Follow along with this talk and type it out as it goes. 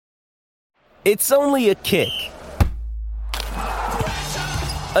It's only a kick,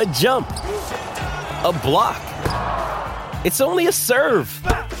 a jump, a block. It's only a serve.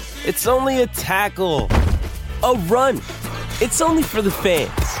 It's only a tackle, a run. It's only for the fans.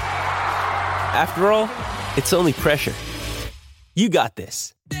 After all, it's only pressure. You got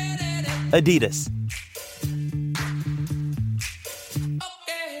this. Adidas.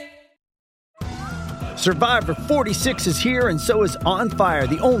 Survivor 46 is here, and so is On Fire,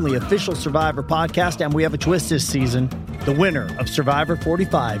 the only official Survivor podcast, and we have a twist this season. The winner of Survivor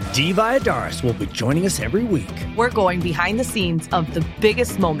 45, Dee Valladares, will be joining us every week. We're going behind the scenes of the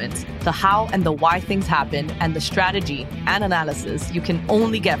biggest moments, the how and the why things happen, and the strategy and analysis you can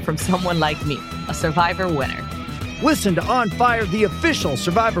only get from someone like me, a Survivor winner. Listen to On Fire, the official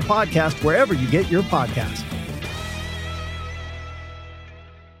Survivor podcast, wherever you get your podcast.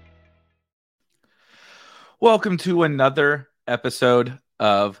 Welcome to another episode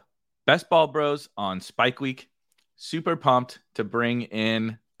of Best Ball Bros on Spike Week. Super pumped to bring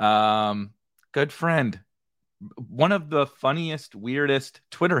in good friend, one of the funniest, weirdest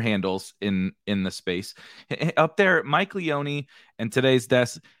Twitter handles in the space. Up there, Mike Leone, and today's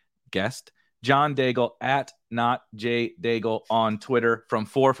guest, John Daigle at Not J Daigle on Twitter from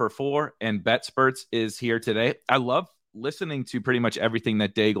 4 for 4, and BetSperts is here today. I love listening to pretty much everything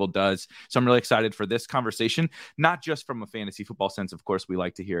that Daigle does. So I'm really excited for this conversation, not just from a fantasy football sense. Of course, we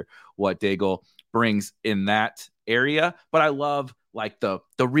like to hear what Daigle brings in that area, but I love like the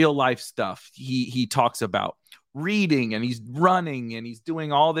real life stuff. He talks about reading, and he's running, and he's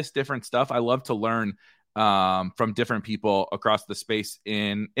doing all this different stuff. I love to learn from different people across the space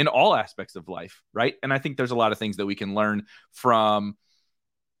in all aspects of life. Right. And I think there's a lot of things that we can learn from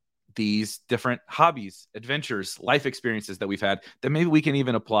these different hobbies, adventures, life experiences that we've had that maybe we can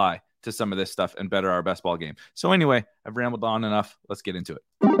even apply to some of this stuff and better our best ball game. So anyway, I've rambled on enough. Let's get into it.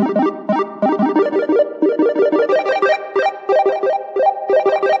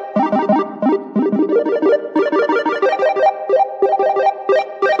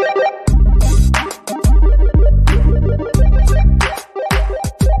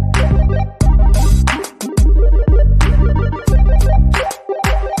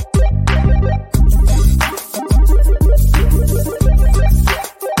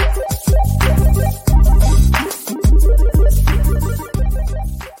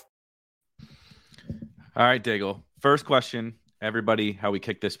 All right, Daigle. First question, everybody, how we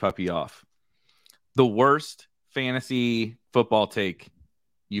kick this puppy off. The worst fantasy football take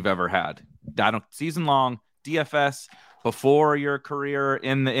you've ever had. Season long, DFS, before your career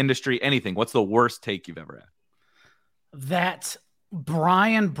in the industry, anything. What's the worst take you've ever had? That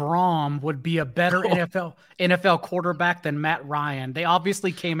Brian Brom would be a better NFL quarterback than Matt Ryan. They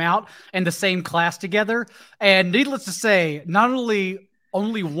obviously came out in the same class together. And needless to say,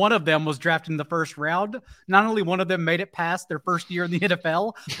 only one of them was drafted in the first round. Not only one of them made it past their first year in the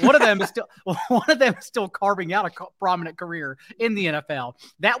NFL, one of them is still carving out a prominent career in the NFL.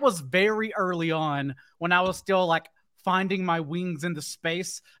 That was very early on when I was still like finding my wings into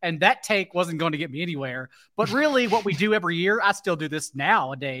space, and that take wasn't going to get me anywhere. But really what we do every year, I still do this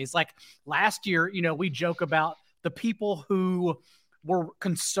nowadays. Like last year, we joke about the people who were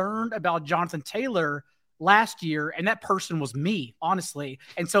concerned about Jonathan Taylor last year, and that person was me, honestly.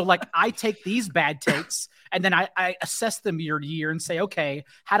 And so like I take these bad takes and then I assess them year to year and say, okay,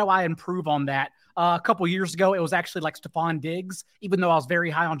 how do I improve on that? A couple years ago, it was actually like Stephon Diggs, even though I was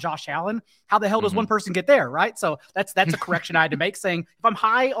very high on Josh Allen. How the hell does one person get there, right? So that's a correction I had to make, saying if I'm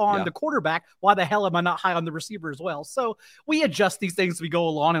high on the quarterback, why the hell am I not high on the receiver as well? So we adjust these things as we go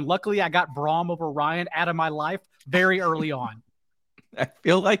along, and luckily I got Brom over Ryan out of my life very early on. I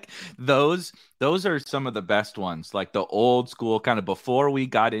feel like those are some of the best ones, like the old school kind of before we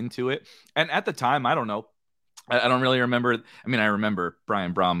got into it. And at the time, I don't know. I don't really remember. I mean, I remember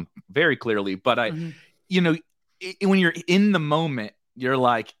Brian Brom very clearly, but when you're in the moment, you're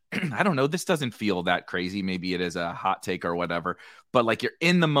like, I don't know, this doesn't feel that crazy. Maybe it is a hot take or whatever, but like you're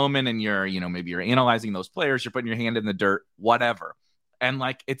in the moment and you're, maybe you're analyzing those players, you're putting your hand in the dirt, whatever. And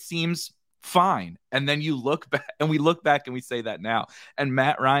like, it seems fine. And then you look back, and we look back and we say that now. And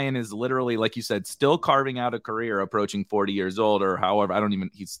Matt Ryan is literally, like you said, still carving out a career, approaching 40 years old or however.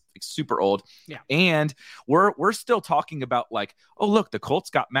 He's super old. Yeah. And we're still talking about like, oh, look, the Colts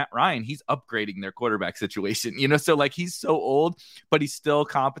got Matt Ryan. He's upgrading their quarterback situation, so like he's so old, but he's still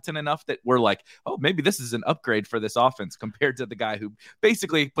competent enough that we're like, oh, maybe this is an upgrade for this offense compared to the guy who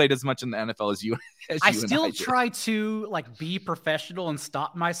basically played as much in the NFL as you. I still try to like be professional and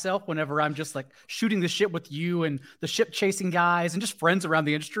stop myself whenever I'm just like shooting the shit with you and the ship chasing guys and just friends around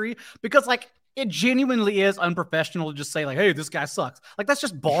the industry, because like it genuinely is unprofessional to just say like, hey, this guy sucks. Like, that's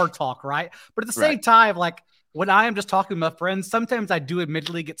just bar talk, right? But at the same time, like, when I am just talking with my friends, sometimes I do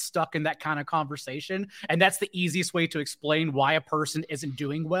admittedly get stuck in that kind of conversation. And that's the easiest way to explain why a person isn't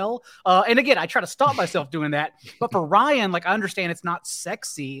doing well. And again, I try to stop myself doing that. But for Ryan, like, I understand it's not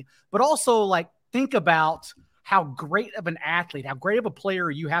sexy, but also like, think about how great of an athlete, how great of a player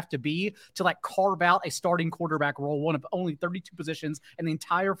you have to be to like carve out a starting quarterback role, one of only 32 positions in the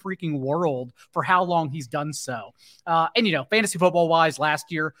entire freaking world, for how long he's done so. And, you know, fantasy football wise, last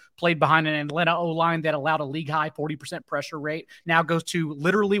year played behind an Atlanta O-line that allowed a league high 40% pressure rate. Now goes to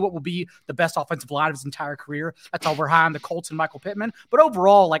literally what will be the best offensive line of his entire career. That's over high on the Colts and Michael Pittman. But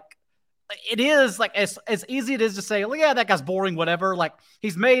overall, like, it is like as easy it is to say, well, yeah, that guy's boring, whatever. Like,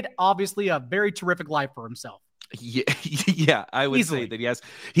 he's made obviously a very terrific life for himself. Yeah, yeah, I would say that he has.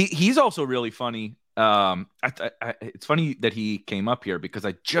 He's also really funny. It's funny that he came up here because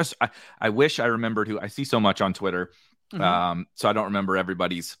I wish I remembered who. I see so much on Twitter, so I don't remember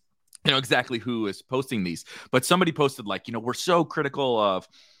everybody's, exactly who is posting these. But somebody posted like, we're so critical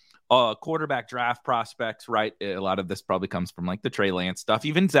of quarterback draft prospects, right? A lot of this probably comes from like the Trey Lance stuff,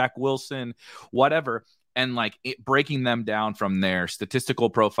 even Zach Wilson, whatever, and like breaking them down from their statistical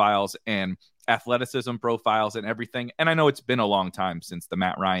profiles and athleticism profiles and everything. And I know it's been a long time since the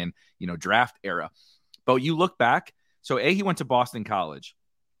Matt Ryan, draft era, but you look back. So he went to Boston College,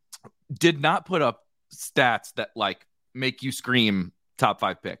 did not put up stats that like make you scream top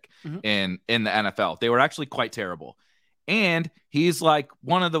 5 pick in the NFL. They were actually quite terrible. And he's like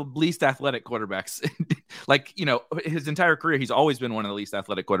one of the least athletic quarterbacks. Like, his entire career, he's always been one of the least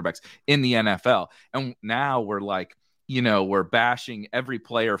athletic quarterbacks in the NFL. And now we're like, we're bashing every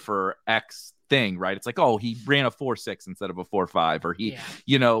player for X thing, right? It's like, oh, he ran a 4.6 instead of a 4.5, or he,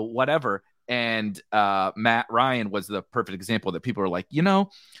 whatever. And Matt Ryan was the perfect example that people are like,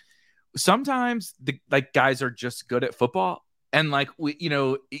 sometimes the guys are just good at football. And like,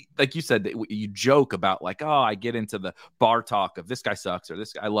 like you said, you joke about like, oh, I get into the bar talk of this guy sucks, or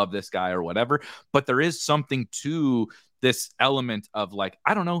I love this guy, or whatever. But there is something to this element of like,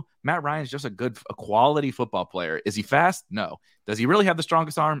 I don't know, Matt Ryan is just a quality football player. Is he fast? No. Does he really have the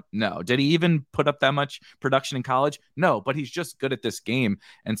strongest arm? No. Did he even put up that much production in college? No, but he's just good at this game.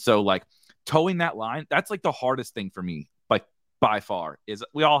 And so like towing that line, that's like the hardest thing for me, like by far. Is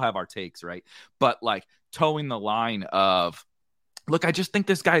we all have our takes, right? But like towing the line of, look, I just think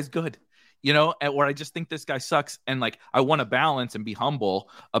this guy's good, or I just think this guy sucks. And like, I want to balance and be humble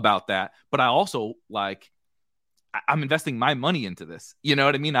about that. But I also like, I'm investing my money into this. You know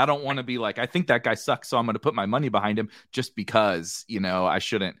what I mean? I don't want to be like, I think that guy sucks, so I'm going to put my money behind him just because, I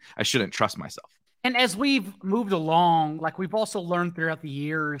shouldn't trust myself. And as we've moved along, like, we've also learned throughout the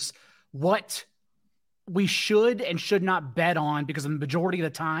years what we should and should not bet on, because the majority of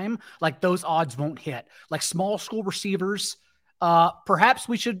the time, like, those odds won't hit. Like small school receivers, perhaps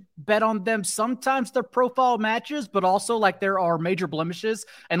we should bet on them. Sometimes their profile matches, but also like there are major blemishes.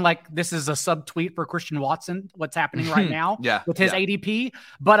 And like, this is a subtweet for Christian Watson, what's happening right now with his ADP.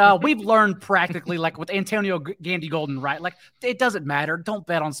 But we've learned practically, like with Antonio Gandy Golden, right? Like, it doesn't matter. Don't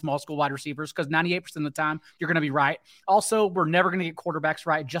bet on small school wide receivers, because 98% of the time you're going to be right. Also, we're never going to get quarterbacks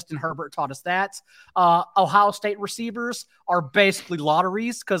right. Justin Herbert taught us that. Ohio State receivers are basically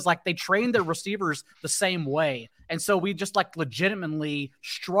lotteries, because like they train their receivers the same way. And so we just like legitimately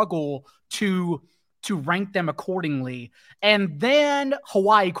struggle to rank them accordingly. And then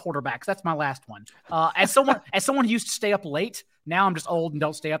Hawaii quarterbacks. That's my last one. As someone who used to stay up late, now I'm just old and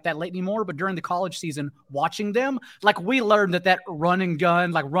don't stay up that late anymore. But during the college season, watching them, like, we learned that run and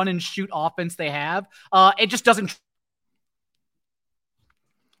gun, like run and shoot offense they have, it just doesn't.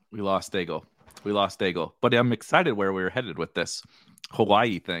 We lost Daigle. But I'm excited where we're headed with this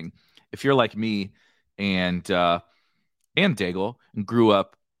Hawaii thing. If you're like me, and Daigle, and grew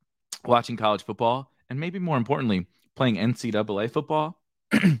up watching college football, and maybe more importantly, playing NCAA football,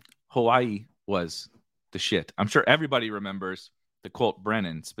 Hawaii was the shit. I'm sure everybody remembers the Colt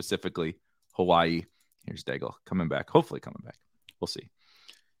Brennan, specifically Hawaii. Here's Daigle coming back. Hopefully coming back. We'll see.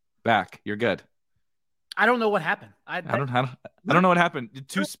 Back. You're good. I don't know what happened. I don't know what happened.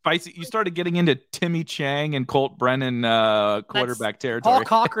 Too spicy. You started getting into Timmy Chang and Colt Brennan quarterback territory. Paul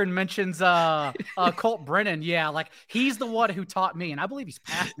Cochran mentions Colt Brennan. Yeah, like, he's the one who taught me, and I believe he's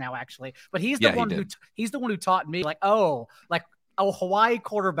passed now, actually. But he's the one who taught me, like, Hawaii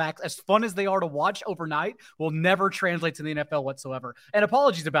quarterbacks, as fun as they are to watch overnight, will never translate to the NFL whatsoever. And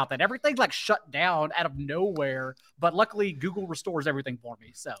apologies about that. Everything's like shut down out of nowhere, but luckily Google restores everything for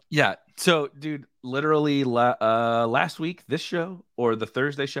me. So yeah. So dude, literally last week, this show or the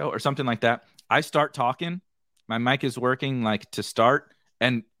Thursday show or something like that, I start talking. My mic is working like to start,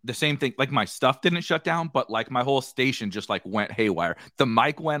 And the same thing, like my stuff didn't shut down, but like my whole station just like went haywire. The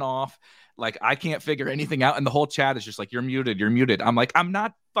mic went off. Like I can't figure anything out. And the whole chat is just like, you're muted. You're muted. I'm like, I'm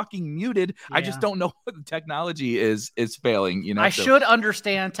not fucking muted. Yeah. I just don't know what the technology is failing. You know, I should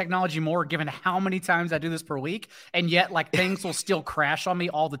understand technology more given how many times I do this per week. And yet like things will still crash on me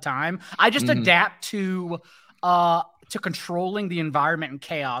all the time. I just adapt to controlling the environment and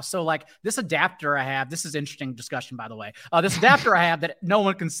chaos. So like this adapter I have, this is interesting discussion, by the way. This adapter I have that no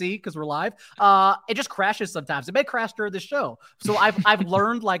one can see because we're live. It just crashes sometimes. It may crash during the show. So I've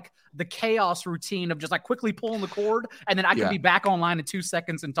learned like the chaos routine of just like quickly pulling the cord and then I can be back online in 2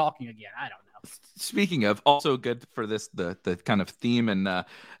 seconds and talking again. I don't know. Speaking of, also good for this, the kind of theme and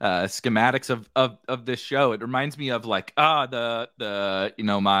schematics of this show. It reminds me of like the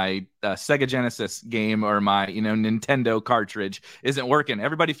my Sega Genesis game or my Nintendo cartridge isn't working.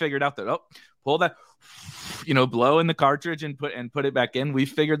 Everybody figured out that pull that, blow in the cartridge and put it back in. We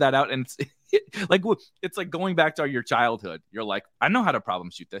figured that out, and it's like going back to your childhood. You're like, I know how to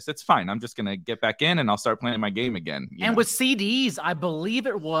problem shoot this. It's fine. I'm just gonna get back in and I'll start playing my game again. And with CDs, I believe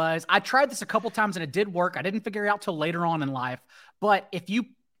it was. I tried this a couple times and it did work. I didn't figure it out till later on in life. But if you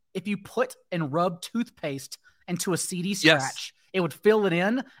put and rub toothpaste into a CD scratch, it would fill it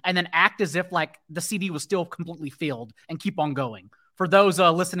in and then act as if like the CD was still completely filled and keep on going. For those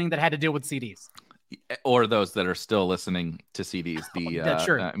listening that had to deal with CDs. Or those that are still listening to CDs. That's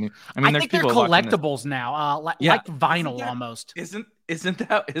true. I mean, I there's think they're people collectibles now, like vinyl almost. Isn't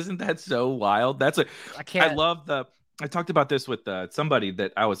that so wild? I talked about this with somebody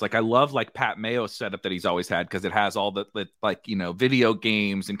that I was like, I love like Pat Mayo's setup that he's always had because it has all the like video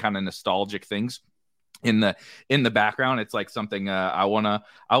games and kind of nostalgic things in the background. It's like something I wanna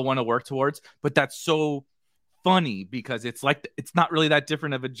work towards, but that's so funny because it's like it's not really that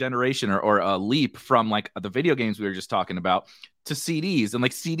different of a generation or a leap from like the video games we were just talking about to CDs. And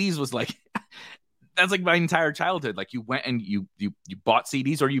like CDs was like that's like my entire childhood. Like you went and you bought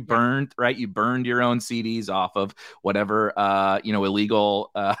CDs or you burned your own CDs off of whatever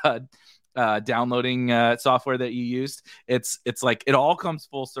illegal downloading software that you used. It's like it all comes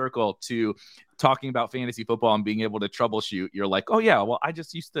full circle to talking about fantasy football and being able to troubleshoot. You're like, oh yeah, well I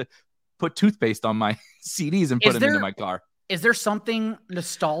just used to put toothpaste on my CDs and put them into my car. Is there something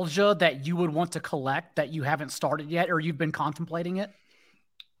nostalgia that you would want to collect that you haven't started yet or you've been contemplating it?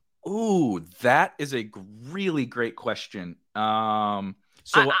 Ooh, that is a really great question. I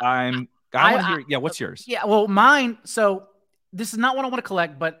want to hear. Yeah, what's yours? Yeah, well, mine. So this is not what I want to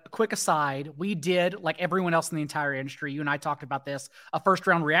collect, but quick aside, we did, like everyone else in the entire industry, you and I talked about this, a first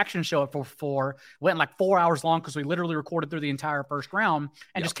round reaction show at 4 went like 4 hours long because we literally recorded through the entire first round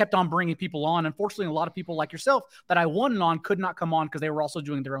and just kept on bringing people on. Unfortunately, a lot of people like yourself that I won on could not come on because they were also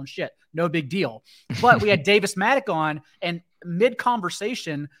doing their own shit. No big deal. But we had Davis Maddock on, and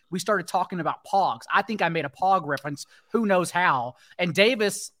mid-conversation, we started talking about Pogs. I think I made a Pog reference. Who knows how? And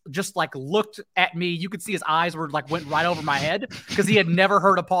Davis just like looked at me. You could see his eyes were like went right over my head because he had never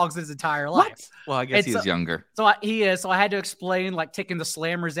heard of Pogs his entire life. What? Well, I guess he's younger. He is. So I had to explain like taking the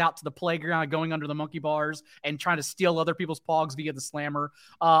slammers out to the playground, going under the monkey bars, and trying to steal other people's Pogs via the slammer.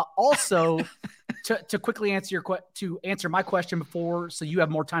 Also, to quickly answer my question before, so you have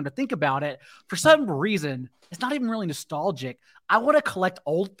more time to think about it. For some reason, it's not even really nostalgic. I want to collect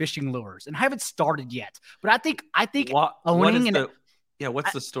old fishing lures, and I haven't started yet. But I think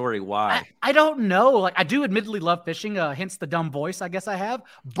what's the story? Why? I don't know. Like I do admittedly love fishing, hence the dumb voice I guess I have.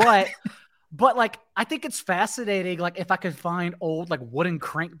 But but like I think it's fascinating. Like if I could find old like wooden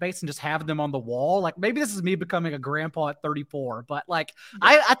crankbaits and just have them on the wall. Like maybe this is me becoming a grandpa at 34. But like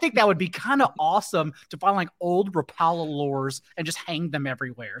I think that would be kind of awesome to find like old Rapala lures and just hang them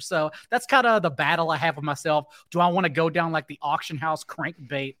everywhere. So that's kind of the battle I have with myself. Do I want to go down like the auction house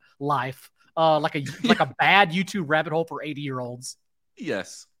crankbait life, like a bad YouTube rabbit hole for 80-year-olds?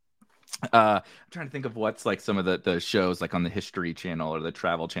 Yes. I'm trying to think of what's like some of the shows like on the History Channel or the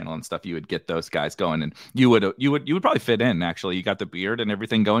Travel Channel and stuff. You would get those guys going, and you would probably fit in. Actually, you got the beard and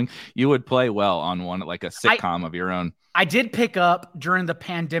everything going. You would play well on one like a sitcom of your own. I did pick up during the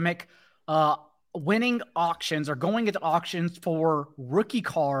pandemic, winning auctions or going into auctions for rookie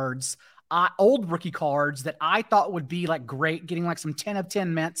cards. Old rookie cards that I thought would be like great, getting like some 10 of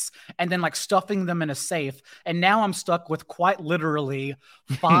 10 mints and then like stuffing them in a safe. And now I'm stuck with quite literally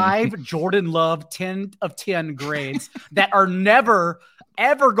 5 Jordan Love 10 of 10 grades that are never,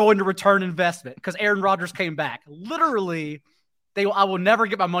 ever going to return investment because Aaron Rodgers came back. Literally, I will never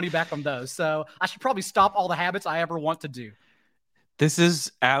get my money back on those. So I should probably stop all the habits I ever want to do. This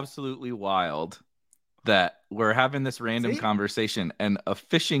is absolutely wild that we're having this random conversation and a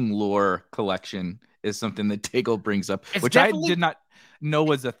fishing lure collection is something that Daigle brings up, which I did not know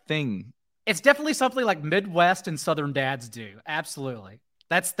was a thing. It's definitely something like Midwest and Southern dads do. Absolutely.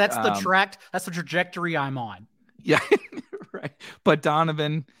 That's the trajectory I'm on. Yeah, right. But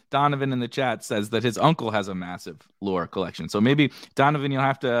Donovan in the chat says that his uncle has a massive lore collection. So maybe Donovan, you'll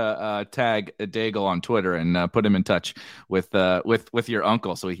have to tag Daigle on Twitter and put him in touch with your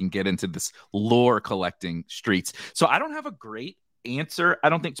uncle so he can get into this lore collecting streets. So I don't have a great answer, I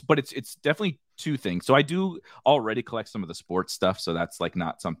don't think, but it's definitely two things. So I do already collect some of the sports stuff, so that's like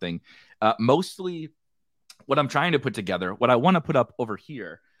not something. Mostly, what I'm trying to put together, what I want to put up over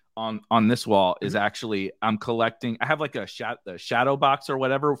here on this wall is actually I'm collecting. I have like a shadow box or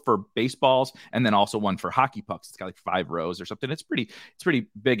whatever for baseballs, and then also one for hockey pucks. It's got like 5 rows or something. It's pretty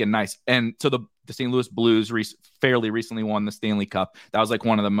big and nice. And so the St. Louis Blues fairly recently won the Stanley Cup. That was like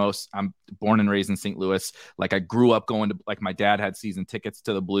one of the most. I'm born and raised in St. Louis. Like I grew up going to, like, my dad had season tickets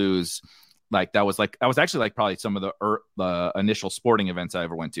to the Blues. That was actually like probably some of the initial sporting events I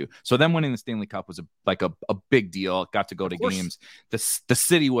ever went to. So them winning the Stanley Cup was a big deal. Got to go to games. The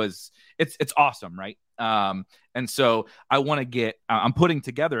city was it's awesome, right? And so I'm putting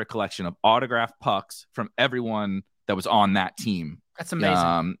together a collection of autographed pucks from everyone that was on that team. That's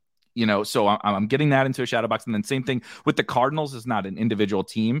amazing. So I'm getting that into a shadow box, and then same thing with the Cardinals. Is not an individual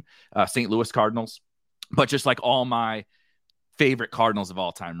team, St. Louis Cardinals, but just like all my favorite Cardinals of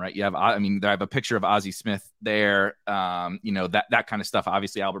all time, right? I have a picture of Ozzie Smith there, that kind of stuff.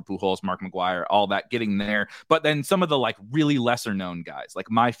 Obviously, Albert Pujols, Mark McGwire, all that getting there. But then some of the like really lesser known guys, like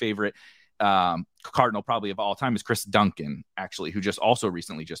my favorite Cardinal probably of all time is Chris Duncan, actually, who just also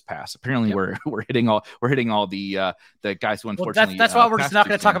recently just passed. Apparently, we're hitting all the guys who unfortunately. That's why we're just not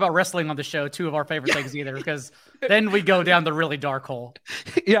going to talk about wrestling on the show. Two of our favorite things either, because then we go down the really dark hole.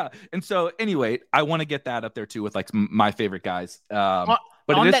 Yeah, and so anyway, I want to get that up there too with like my favorite guys. But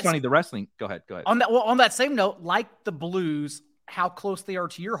it is funny, the wrestling. Go ahead. On that same note, like the Blues, how close they are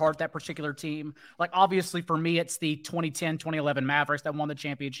to your heart, that particular team. Like, obviously for me, it's the 2010, 2011 Mavericks that won the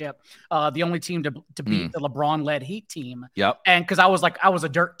championship. The only team to beat the LeBron-led Heat team. Yep. And because I was a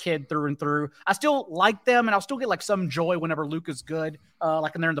dirt kid through and through. I still like them, and I'll still get like some joy whenever Luka's good.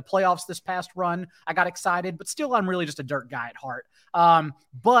 Like when they're in the playoffs this past run, I got excited, but still I'm really just a dirt guy at heart.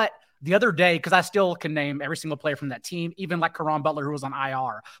 But the other day, because I still can name every single player from that team, even like Caron Butler, who was on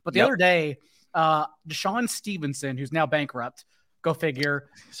IR. But the other day, Deshaun Stevenson, who's now bankrupt, go figure,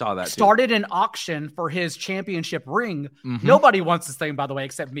 saw that started an auction for his championship ring. Mm-hmm. Nobody wants this thing, by the way,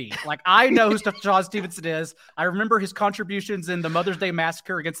 except me. Like, I know who Deshaun Stevenson is. I remember his contributions in the Mother's Day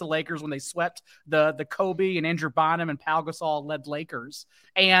Massacre against the Lakers when they swept the Kobe and Andrew Bynum and Pau Gasol led Lakers.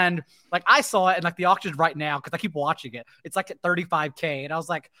 And like, I saw it, and like the auction's right now because I keep watching it. It's like at $35K, and I was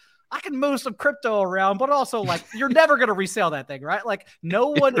like, I can move some crypto around, but also like you're never going to resell that thing, right? Like no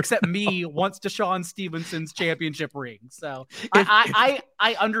one except me wants Deshaun Stevenson's championship ring. So I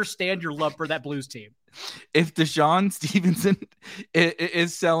understand your love for that Blues team. If Deshaun Stevenson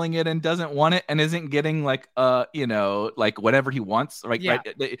is selling it and doesn't want it and isn't getting like like whatever he wants, right? Yeah.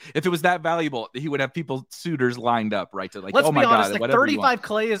 Right? If it was that valuable, he would have suitors lined up, right? To like, let's oh my be honest, God, like whatever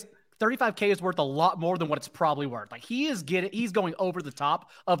 35K is worth a lot more than what it's probably worth. Like he's going over the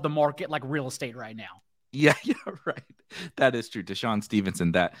top of the market like real estate right now. Yeah, right. That is true. Deshaun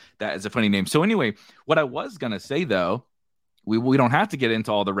Stevenson, that is a funny name. So anyway, what I was going to say though, we don't have to get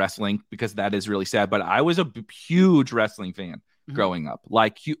into all the wrestling because that is really sad, but I was a huge wrestling fan growing up.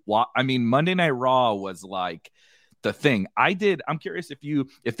 Like, Monday Night Raw was like the thing. I'm curious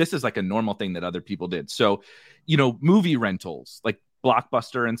if this is like a normal thing that other people did. So, movie rentals, like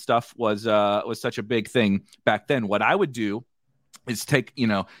Blockbuster and stuff was such a big thing back then. What I would do is take,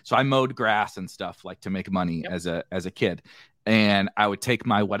 so I mowed grass and stuff like to make money as a kid. And I would take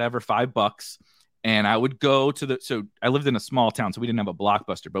my whatever $5 and I would go so I lived in a small town, so we didn't have a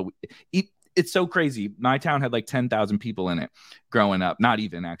Blockbuster, but it's so crazy. My town had like 10,000 people in it growing up. Not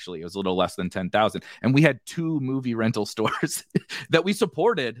even, actually. It was a little less than 10,000. And we had 2 movie rental stores that we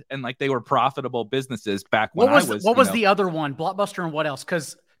supported, and like they were profitable businesses back when I was. What was the other one? Blockbuster and what else?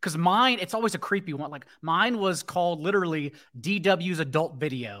 Because mine, it's always a creepy one. Like mine was called literally DW's Adult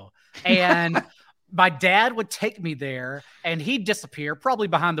Video. And my dad would take me there and he'd disappear, probably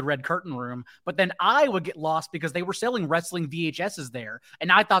behind the red curtain room. But then I would get lost because they were selling wrestling VHSs there. And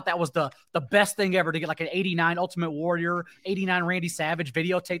I thought that was the best thing ever to get like an 89 Ultimate Warrior, 89 Randy Savage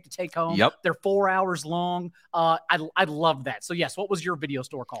videotape to take home. Yep. They're 4 hours long. I love that. So yes, what was your video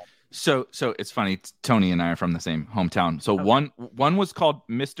store called? So it's funny. Tony and I are from the same hometown. So okay. one was called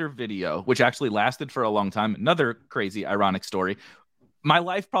Mr. Video, which actually lasted for a long time. Another crazy, ironic story. My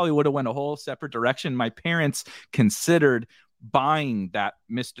life probably would have went a whole separate direction. My parents considered buying that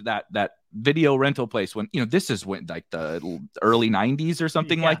video rental place when, this is when like the early 90s or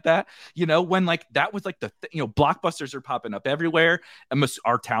something like that, when like that was like Blockbusters are popping up everywhere, and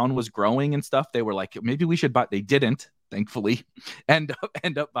our town was growing and stuff. They were like, maybe we should buy. They didn't, thankfully, end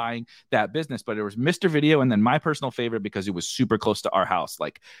up buying that business. But it was Mr. Video, and then my personal favorite, because it was super close to our house,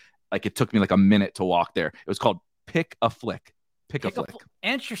 like it took me like a minute to walk there. It was called Pick a Flick. Pick a Flick.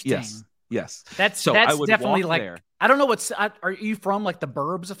 Interesting. Yes. That's definitely like there. I don't know are you from like the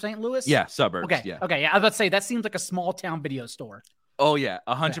burbs of St. Louis? Yeah, suburbs. Okay. Yeah. Okay. Yeah, I was about to say that seems like a small town video store. Oh yeah,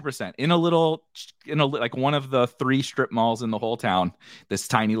 100%. In like one of the 3 strip malls in the whole town. This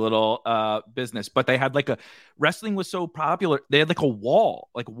tiny little business, but they had wrestling was so popular. They had like a wall,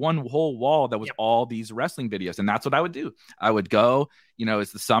 like one whole wall that was all these wrestling videos, and that's what I would do. I would go.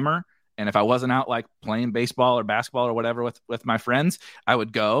 It's the summer. And if I wasn't out like playing baseball or basketball or whatever with my friends, I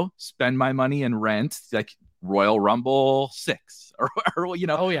would go spend my money and rent like Royal Rumble 6 or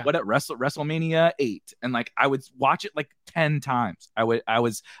WrestleMania 8. And like I would watch it like 10 times. I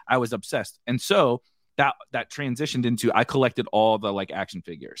was obsessed. And so that transitioned into, I collected all the like action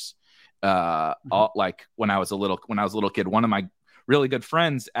figures. All, like when I was a little kid. One of my really good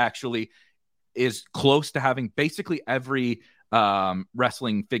friends actually is close to having basically every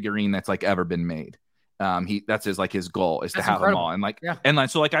wrestling figurine that's like ever been made. That's his goal is to have incredible. Them all.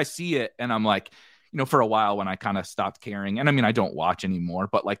 And so like I see it and I'm like, for a while when I kind of stopped caring, and I mean, I don't watch anymore,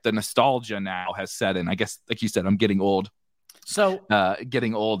 but like the nostalgia now has set in. I guess, like you said, I'm getting old. So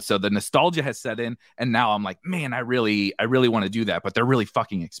the nostalgia has set in, and now I'm like, man, I really want to do that, but they're really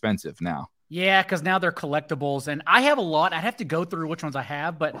fucking expensive now. Yeah, because now they're collectibles, and I have a lot. I'd have to go through which ones I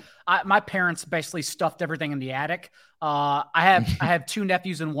have, but my parents basically stuffed everything in the attic. I have 2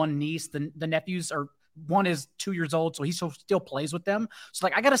 nephews and 1 niece. The nephews one is 2 years old, so he still plays with them. So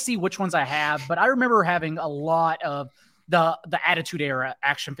like I got to see which ones I have, but I remember having a lot of the Attitude Era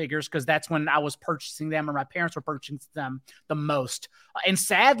action figures, because that's when I was purchasing them, or my parents were purchasing them the most. And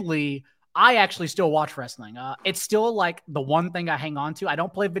sadly, I actually still watch wrestling. It's still like the one thing I hang on to. I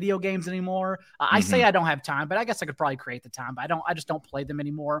don't play video games anymore. I say I don't have time, but I guess I could probably create the time, but I just don't play them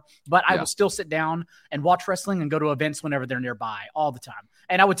anymore. But I will still sit down and watch wrestling and go to events whenever they're nearby all the time.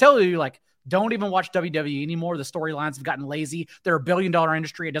 And I would tell you, like, don't even watch WWE anymore. The storylines have gotten lazy. They're $1 billion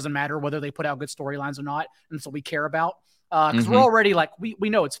industry. It doesn't matter whether they put out good storylines or not. And that's what we care about. Because we're already like, we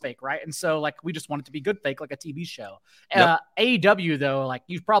know it's fake, right? And so like we just want it to be good fake, like a TV show. AEW though, like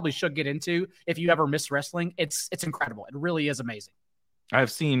you probably should get into if you ever miss wrestling. It's incredible. It really is amazing. I've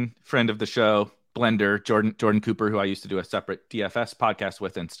seen friend of the show, Blender, Jordan Cooper, who I used to do a separate DFS podcast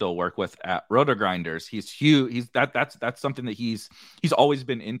with and still work with at Roto Grinders. He's huge. That's something that he's always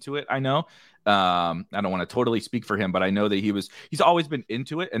been into it. I know. I don't want to totally speak for him, but I know that he's always been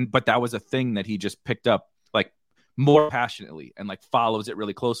into it. But that was a thing that he just picked up like more passionately and like follows it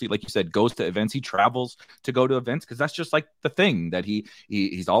really closely. Like you said, goes to events. He travels to go to events because that's just like the thing that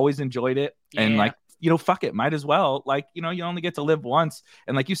he's always enjoyed it. Yeah. And like, fuck it, might as well. Like, you only get to live once.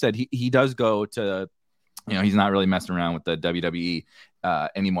 And like you said, he does go to, he's not really messing around with the WWE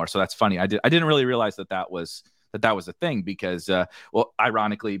anymore. So that's funny. I didn't really realize that was a thing because,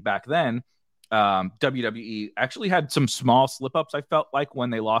 ironically back then, WWE actually had some small slip ups. I felt like when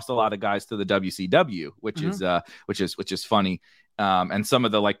they lost a lot of guys to the WCW, which is funny. And some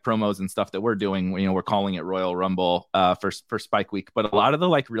of the like promos and stuff that we're doing, we're calling it Royal Rumble for Spike Week, but a lot of the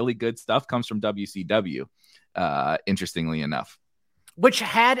like really good stuff comes from WCW. Interestingly enough, which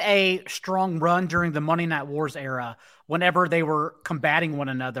had a strong run during the Monday Night Wars era, whenever they were combating one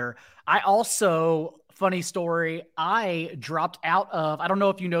another. Funny story, I dropped out of, I don't know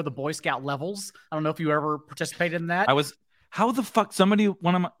if you know the Boy Scout levels. I don't know if you ever participated in that. How the fuck,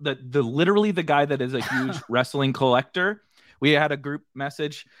 literally the guy that is a huge wrestling collector, we had a group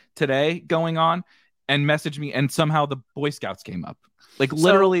message today going on and messaged me, and somehow the Boy Scouts came up. Like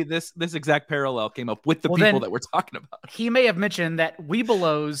literally this exact parallel came up with the people that we're talking about. He may have mentioned that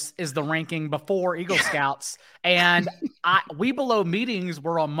Webelows is the ranking before Eagle Scouts, and Webelow meetings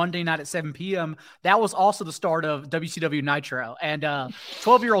were on Monday night at 7 p.m. That was also the start of WCW Nitro, and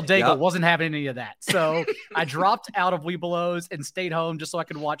 12-year-old Daigle wasn't having any of that. So I dropped out of Webelows and stayed home just so I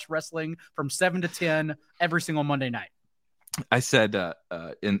could watch wrestling from 7 to 10 every single Monday night. I said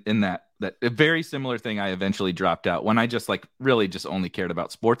in that a very similar thing. I eventually dropped out when I just like really just only cared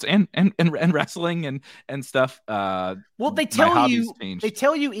about sports and wrestling and stuff. Well, they tell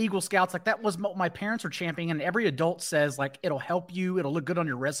you Eagle Scouts, like that was what my parents were championing, and every adult says like it'll help you, it'll look good on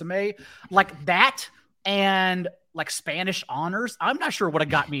your resume, like that, and like Spanish honors. I'm not sure what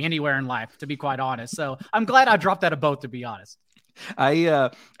have got me anywhere in life, to be quite honest. So I'm glad I dropped out of both, to be honest.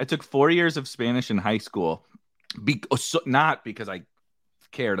 I took 4 years of Spanish in high school. Not because I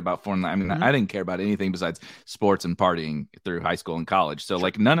cared about foreign. I mean, I didn't care about anything besides sports and partying through high school and college. So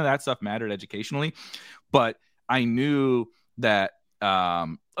like none of that stuff mattered educationally, but I knew that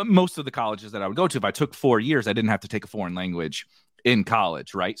most of the colleges that I would go to, if I took 4 years, I didn't have to take a foreign language in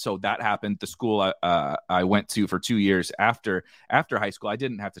college, right? So that happened. The school I went to for 2 years after high school, I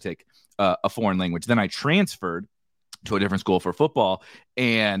didn't have to take a foreign language. Then I transferred to a different school for football,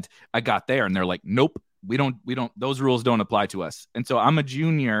 and I got there, and they're like, "Nope, we don't. Those rules don't apply to us." And so I'm a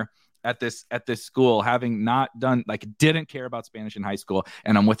junior at this school, having not done, like, didn't care about Spanish in high school,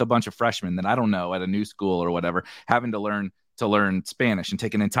 and I'm with a bunch of freshmen that I don't know at a new school or whatever, having to learn Spanish and you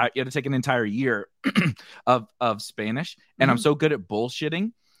had to take an entire year of Spanish. And I'm so good at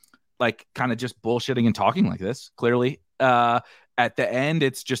bullshitting, like kind of just bullshitting and talking like this, clearly. At the end,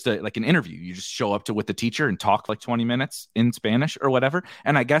 it's just like an interview. You just show up with the teacher and talk like 20 minutes in Spanish or whatever.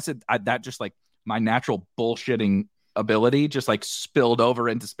 And I guess that just like my natural bullshitting ability just like spilled over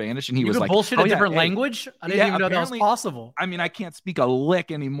into Spanish, and he was like, bullshit a different language. I didn't even know that was possible. I mean, I can't speak a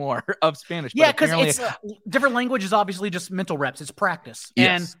lick anymore of Spanish. Yeah, because it's different language is obviously just mental reps. It's practice. Yes.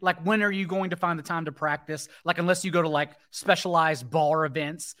 And like, when are you going to find the time to practice? Like, unless you go to like specialized bar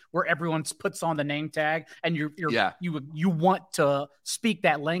events where everyone puts on the name tag and you want to speak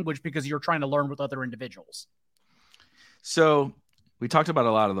that language because you're trying to learn with other individuals. So we talked about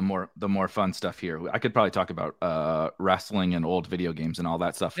a lot of the more fun stuff here. I could probably talk about wrestling and old video games and all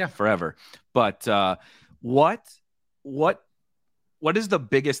that stuff forever. But what is the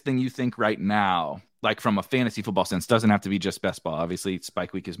biggest thing you think right now, like from a fantasy football sense, doesn't have to be just best ball. Obviously,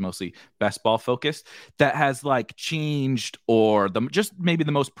 Spike Week is mostly best ball focused, that has like changed, or just maybe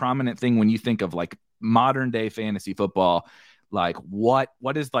the most prominent thing when you think of like modern day fantasy football? Like what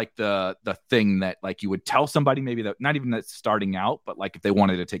is like the thing that like you would tell somebody, maybe that not even that's starting out, but like if they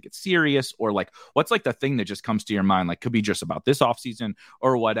wanted to take it serious, or like what's like the thing that just comes to your mind? Like could be just about this offseason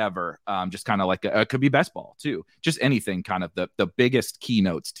or whatever. Just kind of like it could be best ball too. Just anything, kind of the biggest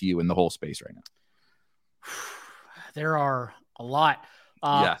keynotes to you in the whole space right now. There are a lot.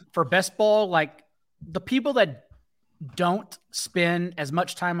 For best ball, like the people that don't spend as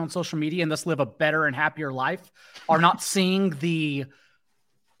much time on social media and thus live a better and happier life are not seeing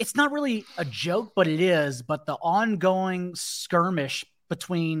it's not really a joke, but it is, but the ongoing skirmish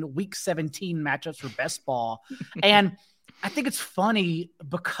between week 17 matchups for best ball. And I think it's funny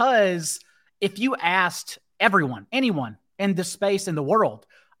because if you asked anyone in this space in the world,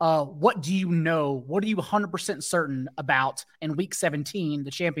 what do you know? What are you 100% certain about in week 17,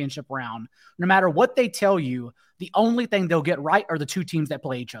 the championship round? No matter what they tell you, the only thing they'll get right are the two teams that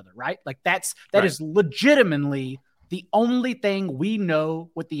play each other, right? Like that is legitimately the only thing we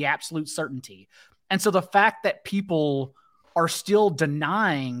know with the absolute certainty. And so the fact that people are still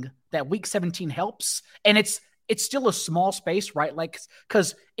denying that week 17 helps, and it's still a small space, right? Like,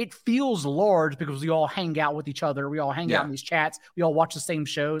 because it feels large because we all hang out with each other. We all hang out in these chats. We all watch the same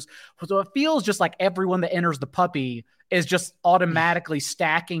shows. So it feels just like everyone that enters the puppy is just automatically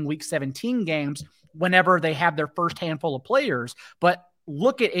stacking week 17 games whenever they have their first handful of players. But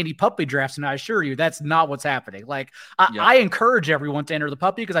look at any puppy drafts, and I assure you that's not what's happening. Like I encourage everyone to enter the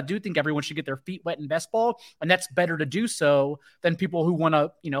puppy because I do think everyone should get their feet wet in best ball, and that's better to do so than people who want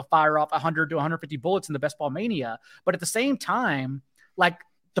to, fire off 100 to 150 bullets in the best ball mania. But at the same time, like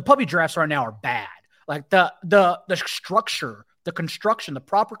the puppy drafts right now are bad. Like the structure, the construction, the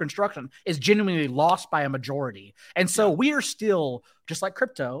proper construction is genuinely lost by a majority. And so we are still just like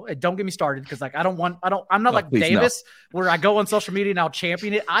crypto. And don't get me started because like I'm not like Davis where I go on social media and I'll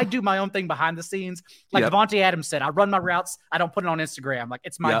champion it. I do my own thing behind the scenes. Like Devontae Adams said, I run my routes. I don't put it on Instagram. Like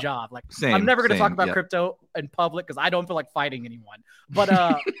it's my job. Like I'm never going to talk about crypto in public because I don't feel like fighting anyone. But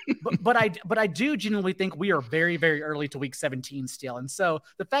but I do genuinely think we are very, very early to week 17 still. And so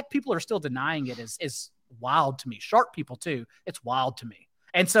the fact people are still denying it is wild to me. Sharp people too. It's wild to me.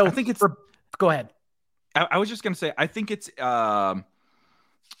 And so I think go ahead. I was just going to say, I think it's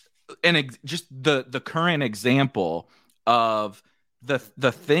just the current example of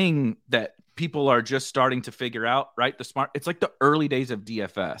the thing that people are just starting to figure out, right? It's like the early days of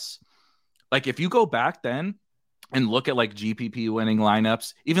DFS. Like if you go back then and look at like GPP winning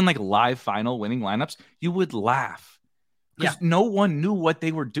lineups, even like live final winning lineups, you would laugh. Because no one knew what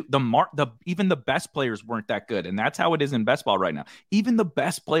they were doing. Even the best players weren't that good. And that's how it is in best ball right now. Even the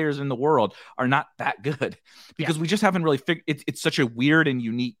best players in the world are not that good because we just haven't really figured it's such a weird and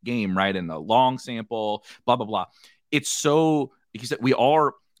unique game, right? And the long sample, blah, blah, blah. It's so, like you said, we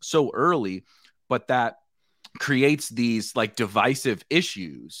are so early, but that creates these like divisive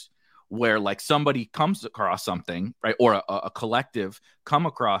issues where like somebody comes across something, right? Or a collective come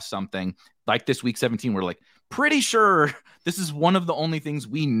across something like this week 17, we're like, pretty sure this is one of the only things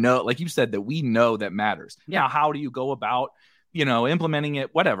we know, like you said, that we know that matters. Now, how do you go about, implementing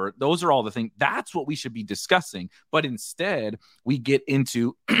it, whatever? Those are all the things. That's what we should be discussing. But instead, we get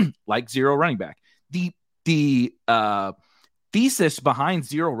into like zero running back. The thesis behind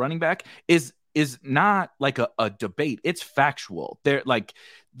zero running back is not like a debate. It's factual. There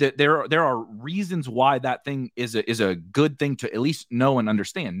are reasons why that thing is a good thing to at least know and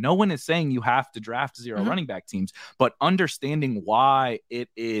understand. No one is saying you have to draft zero running back teams, but understanding why it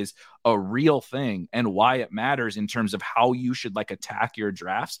is a real thing and why it matters in terms of how you should like attack your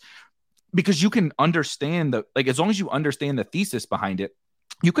drafts, because you can understand as long as you understand the thesis behind it,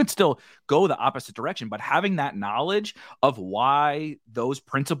 you could still go the opposite direction, but having that knowledge of why those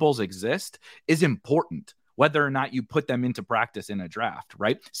principles exist is important, whether or not you put them into practice in a draft,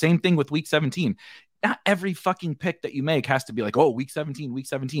 right? Same thing with week 17. Not every fucking pick that you make has to be like, oh, week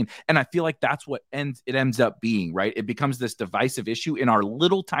 17. And I feel like that's what it ends up being, right? It becomes this divisive issue in our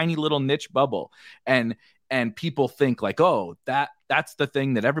little tiny little niche bubble. And people think like, oh, that's the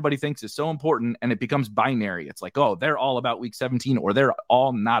thing that everybody thinks is so important. And it becomes binary. It's like, oh, they're all about week 17 or they're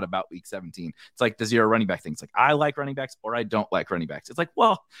all not about week 17. It's like the zero running back thing. It's like, I like running backs or I don't like running backs. It's like,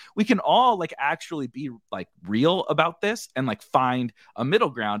 well, we can all like actually be like real about this and like find a middle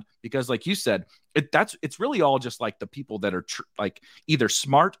ground, because like you said, it's really all just like the people that are like either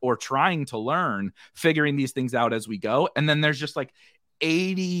smart or trying to learn, figuring these things out as we go. And then there's just like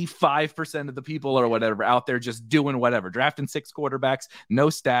 85% of the people or whatever out there just doing whatever, drafting 6 quarterbacks, no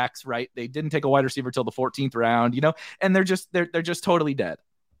stacks, right? They didn't take a wide receiver till the 14th round, and they're just totally dead.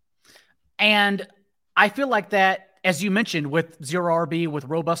 And I feel like that, as you mentioned, with zero RB, with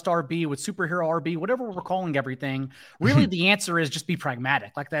robust RB, with superhero RB, whatever we're calling everything, really the answer is just be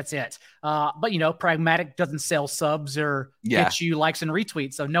pragmatic. Like that's it. But pragmatic doesn't sell subs or get you likes and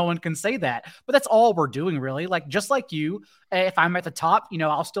retweets. So no one can say that, but that's all we're doing really. Like, just like you, if I'm at the top,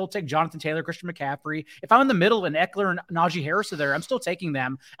 I'll still take Jonathan Taylor, Christian McCaffrey. If I'm in the middle and Eckler and Najee Harris are there, I'm still taking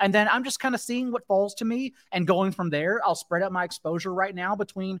them. And then I'm just kind of seeing what falls to me and going from there. I'll spread out my exposure right now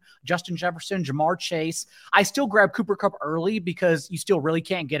between Justin Jefferson, Jamar Chase. I still grab Cooper Kupp early because you still really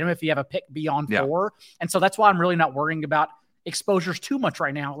can't get him if you have a pick beyond 4. And so that's why I'm really not worrying about exposures too much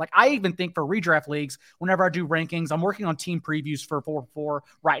right now. Like I even think for redraft leagues, whenever I do rankings, I'm working on team previews for 4-4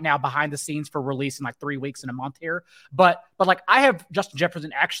 right now behind the scenes for release in like 3 weeks and a month here. But like I have Justin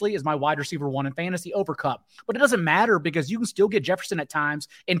Jefferson actually as my wide receiver 1 in fantasy over Kupp, but it doesn't matter because you can still get Jefferson at times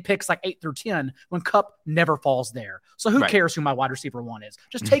in picks like 8 through 10 when Kupp never falls there. So who cares who my wide receiver 1 is?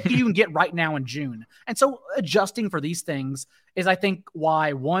 Just take who you can get right now in June. And so adjusting for these things is, I think,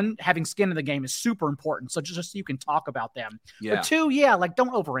 why one, having skin in the game is super important. So just so you can talk about them. Yeah. But 2, like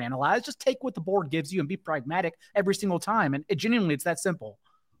don't overanalyze. Just take what the board gives you and be pragmatic every single time. And genuinely, it's that simple.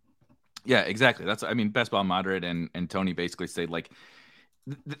 Yeah, exactly. Best ball moderate and Tony basically say like,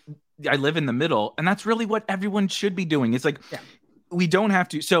 I live in the middle, and that's really what everyone should be doing. It's like, we don't have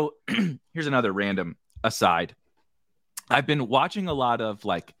to. So here's another random aside. I've been watching a lot of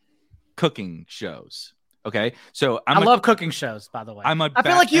like cooking shows. Okay, so I love cooking shows, by the way. I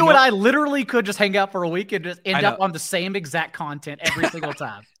feel like you and I literally could just hang out for a week and just end up on the same exact content every single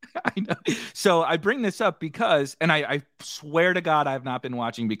time. I know. So I bring this up because, and I swear to God, I've not been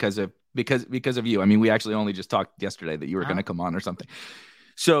watching because of you. I mean, we actually only just talked yesterday that you were going to come on or something.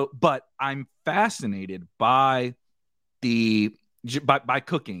 So, but I'm fascinated by by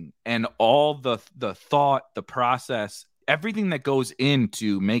cooking and all the thought, the process, everything that goes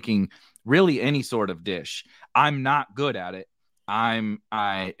into making really any sort of dish. I'm not good at it. I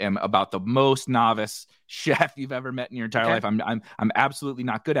am about the most novice chef you've ever met in your entire life. I'm absolutely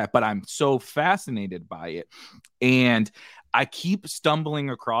not good at it, but I'm so fascinated by it. And I keep stumbling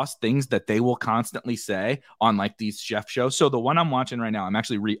across things that they will constantly say on like these chef shows. So the one I'm watching right now,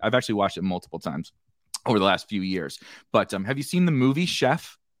 I've actually watched it multiple times over the last few years. But have you seen the movie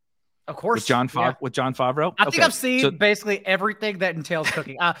Chef? Of course. With Jon Favreau? I think I've seen basically everything that entails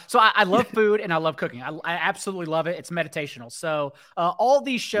cooking. So I love food and I love cooking. I absolutely love it. It's meditational. So all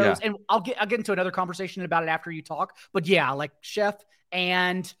these shows, and I'll get into another conversation about it after you talk. But yeah, like Chef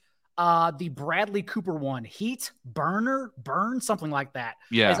and the Bradley Cooper one, Burn, something like that.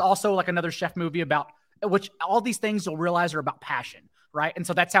 Yeah. Is also like another chef movie about which all these things you'll realize are about passion. Right. And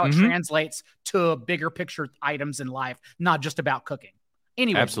so that's how it translates to bigger picture items in life, not just about cooking.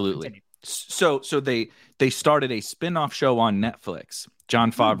 Anyway, absolutely. Continue. So they started a spin-off show on Netflix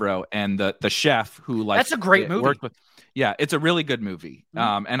Jon Favreau, and the chef who like that's a great movie. Worked with. Yeah, it's a really good movie.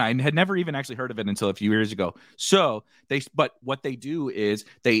 And I had never even actually heard of it until a few years ago. So but what they do is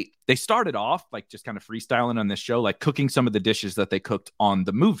they started off like just kind of freestyling on this show, like cooking some of the dishes that they cooked on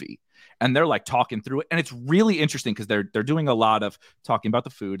the movie. And they're like talking through it. And it's really interesting because they're doing a lot of talking about the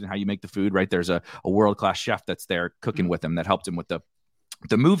food and how you make the food, right? There's a world-class chef that's there cooking with him that helped him with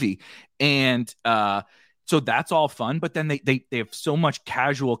the movie. And so that's all fun, but then they have so much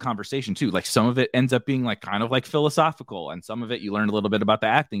casual conversation too. Like some of it ends up being like kind of like philosophical, and some of it you learn a little bit about the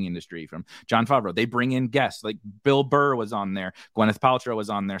acting industry from Jon Favreau. They bring in guests like Bill Burr was on there, Gwyneth Paltrow was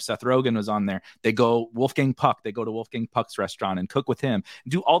on there, Seth Rogen was on there. They go They go to Wolfgang Puck's restaurant and cook with him,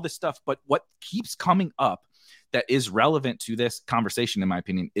 and do all this stuff. But what keeps coming up that is relevant to this conversation, in my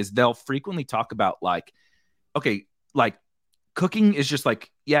opinion, is they'll frequently talk about like, okay, like cooking is just like,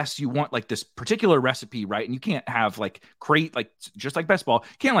 yes, you want like this particular recipe, right? And you can't have like just like best ball,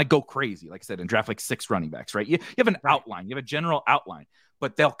 you can't like go crazy, like I said, and draft like 6 running backs, right? You have an outline, you have a general outline,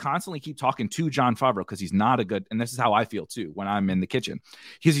 but they'll constantly keep talking to Jon Favreau because he's not a good, and this is how I feel too when I'm in the kitchen,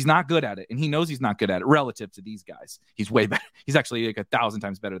 because he's not good at it. And he knows he's not good at it relative to these guys. He's way better. He's actually like 1,000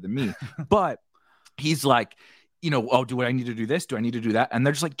 times better than me. But he's like, oh, do I need to do this? Do I need to do that? And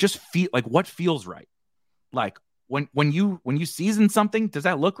they're just like, just feel like what feels right. Like, when you season something, does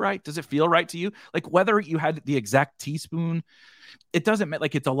that look right? Does it feel right to you? Like whether you had the exact teaspoon, it doesn't matter.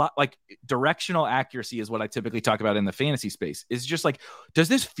 Like it's a lot like directional accuracy is what I typically talk about in the fantasy space. Is just like, does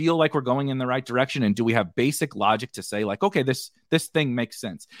this feel like we're going in the right direction? And do we have basic logic to say like, okay, this thing makes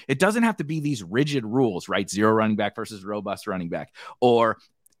sense. It doesn't have to be these rigid rules, right? 0 running back versus robust running back, or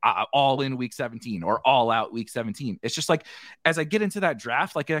all in week 17 or all out week 17. It's just like, as I get into that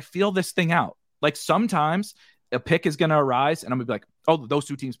draft, like I feel this thing out. Like sometimes a pick is going to arise and I'm gonna be like, oh, those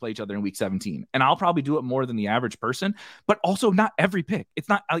 2 teams play each other in week 17. And I'll probably do it more than the average person, but also not every pick. It's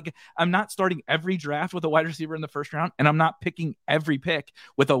not like I'm not starting every draft with a wide receiver in the first round, and I'm not picking every pick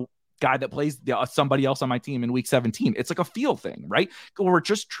with a guy that plays somebody else on my team in week 17. It's like a feel thing, right? We're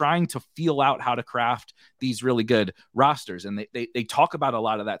just trying to feel out how to craft these really good rosters. And they talk about a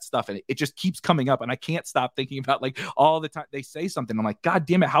lot of that stuff, and it just keeps coming up. And I can't stop thinking about like all the time they say something. I'm like, God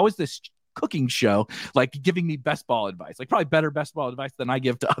damn it. How is this cooking show like giving me best ball advice, like probably better best ball advice than I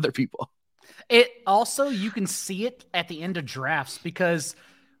give to other people? It also, you can see it at the end of drafts because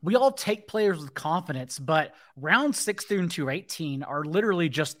we all take players with confidence, but round 6 through 18 are literally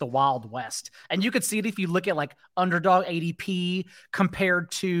just the Wild West. And you could see it if you look at like underdog ADP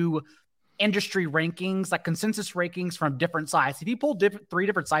compared to industry rankings, like consensus rankings from different sites. If you pull 3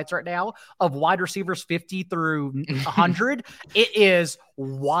 different sites right now of wide receivers 50 through 100, it is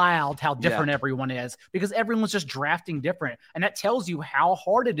wild how different everyone is, because everyone's just drafting different. And that tells you how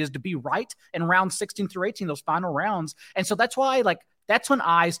hard it is to be right in round 16 through 18, those final rounds. And so that's why, like, that's when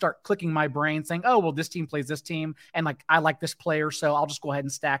I start clicking my brain saying, oh, well, this team plays this team, and like I like this player, so I'll just go ahead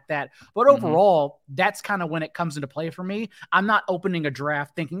and stack that. But overall, that's kind of when it comes into play for me. I'm not opening a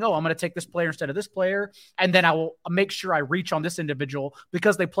draft thinking, oh, I'm going to take this player instead of this player, and then I will make sure I reach on this individual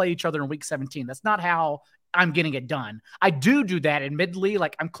because they play each other in week 17. That's not how I'm getting it done. I do that admittedly,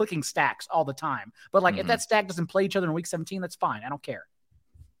 like I'm clicking stacks all the time. But like if that stack doesn't play each other in week 17, that's fine. I don't care.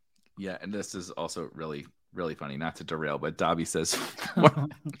 Yeah, and this is also really funny, not to derail, but Dobby says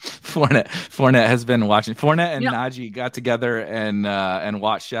Fournette has been watching. Fournette and Najee got together and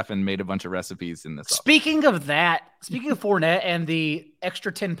watched Chef and made a bunch of recipes in this. Speaking of Fournette and the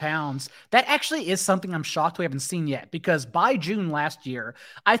extra 10 pounds, that actually is something I'm shocked we haven't seen yet, because by June last year,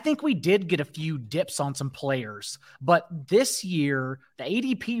 I think we did get a few dips on some players, but this year, the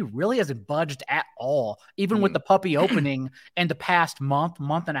ADP really hasn't budged at all, even with the puppy opening in the past month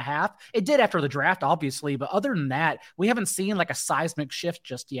and a half. It did after the draft, obviously, but other than that, we haven't seen like a seismic shift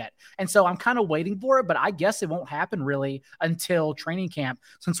just yet. And so I'm kind of waiting for it, but I guess it won't happen really until training camp,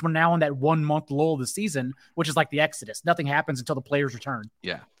 since we're now in that 1 month lull of the season, which is like the Exodus. Nothing happens until the players return.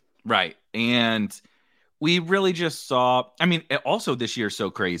 Yeah, right. And we really just saw, I mean, also this year's so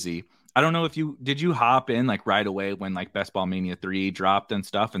crazy. I don't know if did you hop in like right away when like Best Ball Mania 3 dropped and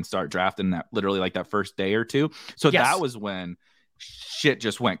stuff and start drafting that literally like that first day or two? So that was when shit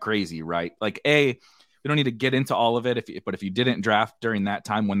just went crazy, right? Like we don't need to get into all of it, but if you didn't draft during that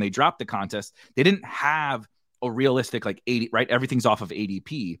time when they dropped the contest, they didn't have a realistic like 80, right? Everything's off of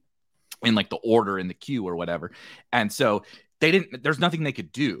ADP in like the order in the queue or whatever. And so there's nothing they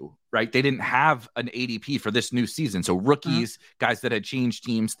could do, right? They didn't have an ADP for this new season. So rookies, guys that had changed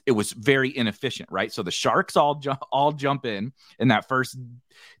teams, it was very inefficient, right? So the Sharks all jump in that first,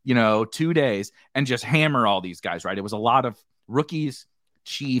 2 days and just hammer all these guys, right? It was a lot of rookies,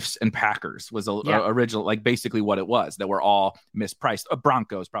 Chiefs and Packers was original, like basically what it was, that were all mispriced.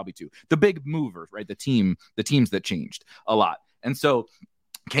 Broncos probably too. The big movers, right? The teams that changed a lot. And so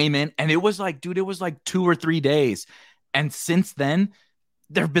came in, and it was like, dude, it was like 2 or 3 days. And since then,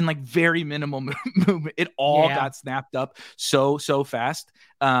 there have been like very minimal movement. It all got snapped up so fast.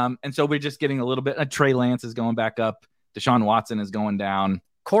 And so we're just getting a little bit. Trey Lance is going back up. Deshaun Watson is going down.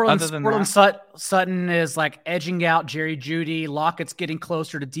 Cortland Sutton is like edging out Jerry Jeudy. Lockett's getting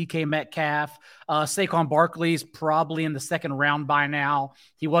closer to DK Metcalf. Saquon Barkley's probably in the second round by now.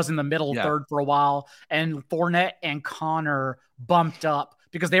 He was in the middle third for a while. And Fournette and Connor bumped up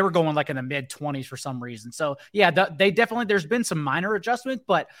because they were going like in the mid-20s for some reason. So they definitely, there's been some minor adjustment,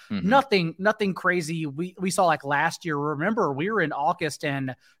 but nothing crazy. We saw like last year. Remember, we were in August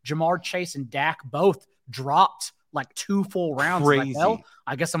and Jamar Chase and Dak both dropped like 2 full rounds. Crazy. Like, well,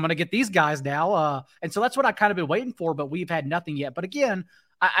 I guess I'm going to get these guys now. And so that's what I kind of been waiting for, but we've had nothing yet. But again,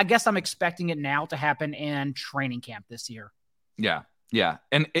 I guess I'm expecting it now to happen in training camp this year. Yeah. Yeah.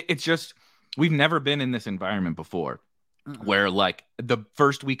 And it's just, we've never been in this environment before where like the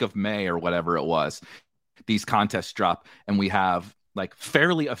first week of May or whatever it was, these contests drop and we have like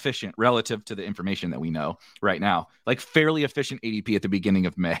fairly efficient relative to the information that we know right now, like fairly efficient ADP at the beginning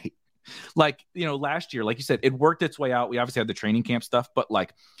of May. Like, last year, like you said, it worked its way out. We obviously had the training camp stuff, but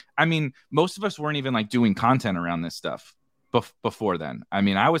like, I mean, most of us weren't even like doing content around this stuff before then. I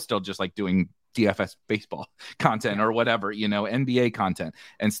mean, I was still just like doing DFS baseball content or whatever, NBA content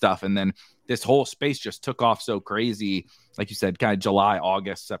and stuff. And then this whole space just took off so crazy, like you said, kind of July,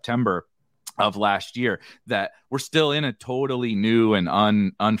 August, September of last year, that we're still in a totally new and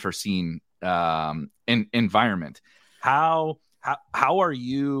unforeseen environment. How are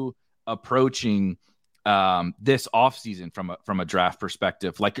you approaching this offseason from a draft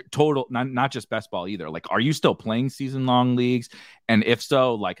perspective, like total, not just best ball either? Like, are you still playing season long leagues? And if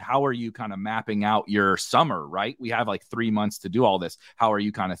so, like, how are you kind of mapping out your summer, right? We have like 3 months to do all this. How are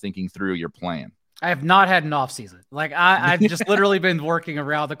you kind of thinking through your plan? I have not had an off season. Like I've just literally been working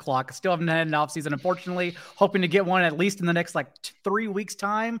around the clock. I still haven't had an off season, unfortunately, hoping to get one at least in the next like 3 weeks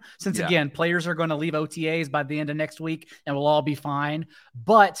time. Since again, players are going to leave OTAs by the end of next week and we'll all be fine.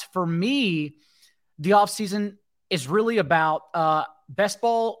 But for me, the off season is really about all best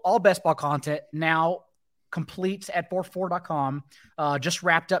ball content now complete at 4for4.com. Just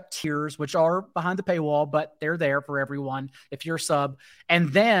wrapped up tiers, which are behind the paywall, but they're there for everyone if you're a sub. And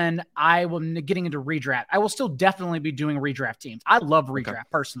then I will getting into redraft. I will still definitely be doing redraft teams. I love redraft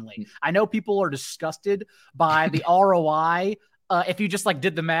personally. I know people are disgusted by the ROI. If you just like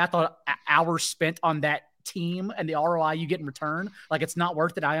did the math on hours spent on that team and the ROI you get in return, like it's not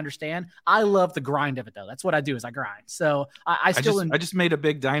worth it. I understand. I love the grind of it though. That's what I do is I grind. So I just made a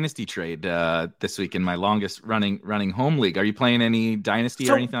big dynasty trade this week in my longest running home league. Are you playing any dynasty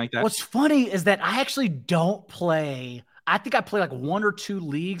or anything like that? What's funny is that I actually don't play. I think I play like 1 or 2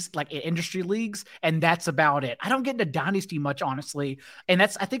 leagues, like industry leagues, and that's about it. I don't get into dynasty much, honestly. And I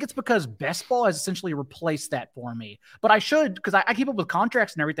think it's because best ball has essentially replaced that for me. But I should, because I keep up with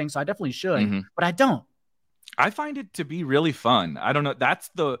contracts and everything, so I definitely should, but I don't. I find it to be really fun. I don't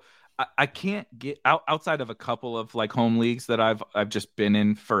know. I can't get outside of a couple of like home leagues that I've just been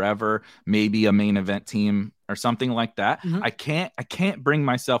in forever, maybe a main event team or something like that. I can't bring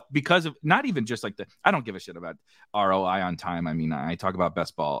myself, because of not even just like I don't give a shit about ROI on time. I mean, I talk about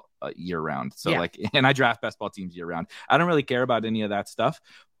best ball year round. So and I draft best ball teams year round. I don't really care about any of that stuff,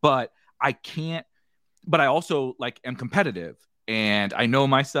 but I also like am competitive. And I know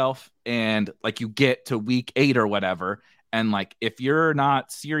myself, and like you get to week 8 or whatever, and like if you're not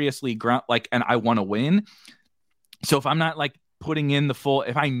seriously and I want to win, so if I'm not like putting in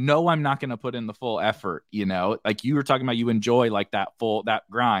if I know I'm not going to put in the full effort, like you were talking about, you enjoy like that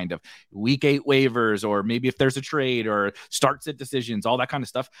grind of week 8 waivers, or maybe if there's a trade or start sit decisions, all that kind of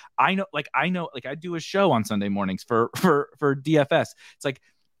stuff. I know I do a show on Sunday mornings for DFS. It's like,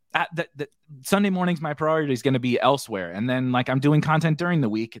 that Sunday mornings, my priority is going to be elsewhere. And then like I'm doing content during the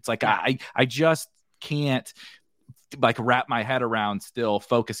week. It's like, I just can't like wrap my head around still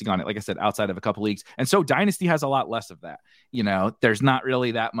focusing on it. Like I said, outside of a couple leagues. And so Dynasty has a lot less of that. There's not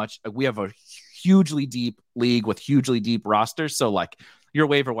really that much. We have a hugely deep league with hugely deep rosters. So like your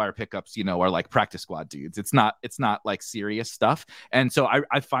waiver wire pickups, are like practice squad dudes. It's not like serious stuff. And so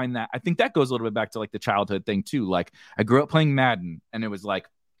I find that, I think that goes a little bit back to like the childhood thing too. Like I grew up playing Madden, and it was like,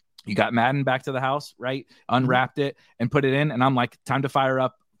 you got Madden back to the house, right? Unwrapped it and put it in. And I'm like, time to fire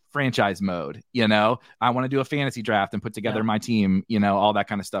up franchise mode. I want to do a fantasy draft and put together my team, all that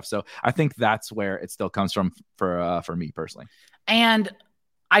kind of stuff. So I think that's where it still comes from for me personally. And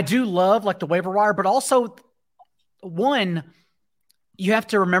I do love like the waiver wire, but also you have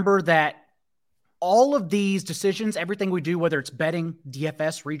to remember that all of these decisions, everything we do, whether it's betting,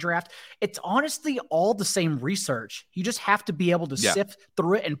 DFS, redraft, it's honestly all the same research. You just have to be able to sift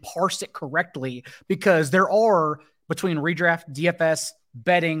through it and parse it correctly, because there are, between redraft, DFS,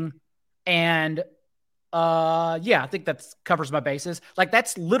 betting, and I think that covers my bases. Like,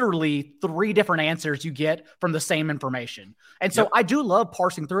 that's literally 3 different answers you get from the same information. And so I do love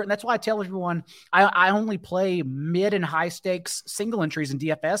parsing through it. And that's why I tell everyone I only play mid and high stakes single entries in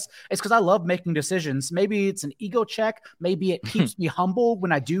DFS. It's because I love making decisions. Maybe it's an ego check. Maybe it keeps me humble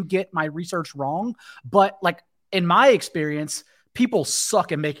when I do get my research wrong. But like, in my experience, people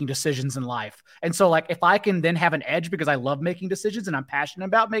suck at making decisions in life. And so, like, if I can then have an edge because I love making decisions and I'm passionate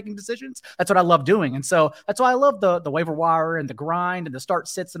about making decisions, that's what I love doing. And so that's why I love the waiver wire and the grind and the start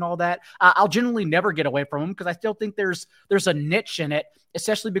sits and all that. I'll generally never get away from them, because I still think there's a niche in it,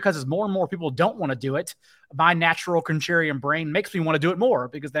 especially because as more and more people don't want to do it, my natural contrarian brain makes me want to do it more,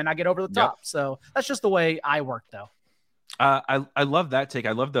 because then I get over the top. So that's just the way I work, though. I love that take.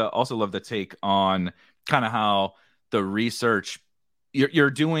 I also love the take on kind of how the research, you're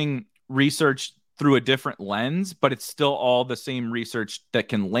doing research through a different lens, but it's still all the same research that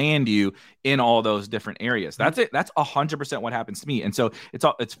can land you in all those different areas. That's it. That's 100% what happens to me. And so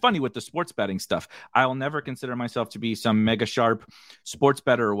it's funny with the sports betting stuff. I'll never consider myself to be some mega sharp sports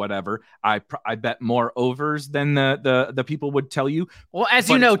bettor or whatever. I bet more overs than the people would tell you. Well, as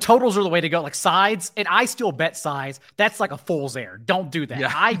you know, totals are the way to go. Like sides, and I still bet sides. That's like a fool's errand. Don't do that.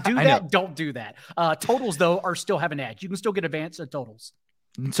 Yeah, I do that. Don't do that. Totals, though, are still have an edge. You can still get advanced at totals.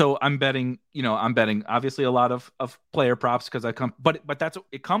 So I'm betting obviously a lot of player props, because but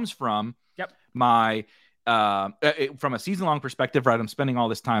it comes from my from a season long perspective, right? I'm spending all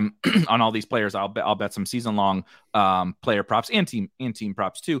this time on all these players. I'll bet some season long player props and team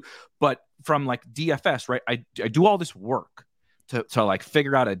props too. But from like DFS, right? I do all this work to like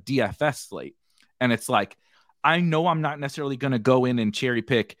figure out a DFS slate, and it's like, I know I'm not necessarily going to go in and cherry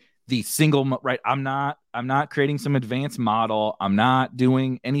pick the single, right? I'm not creating some advanced model. I'm not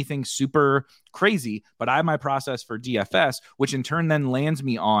doing anything super crazy, but I have my process for DFS, which in turn then lands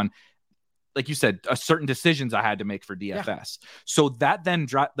me on, like you said, certain decisions I had to make for DFS. Yeah. So that then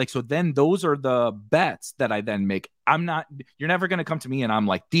then those are the bets that I then make. You're never going to come to me and I'm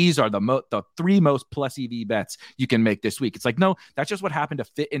like, these are the 3 most plus EV bets you can make this week. It's like, no, that's just what happened to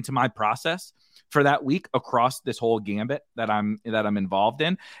fit into my process for that week across this whole gambit that I'm involved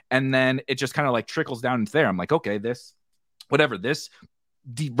in. And then it just kind of like trickles down into there. I'm like, okay, this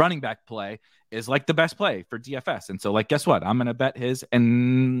running back play is like the best play for DFS. And so, like, guess what? I'm going to bet his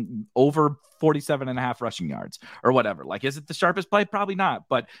and over 47.5 rushing yards or whatever. Like, is it the sharpest play? Probably not.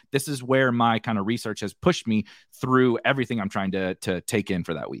 But this is where my kind of research has pushed me through everything I'm trying to take in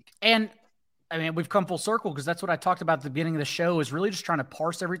for that week. And I mean, we've come full circle, because that's what I talked about at the beginning of the show, is really just trying to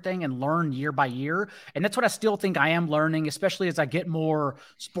parse everything and learn year by year. And that's what I still think I am learning, especially as I get more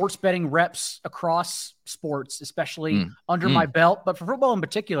sports betting reps across sports, especially under my belt. But for football in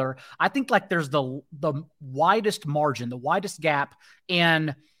particular, I think like there's the widest margin, the widest gap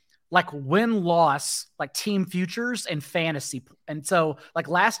in like win-loss, like team futures and fantasy. And so like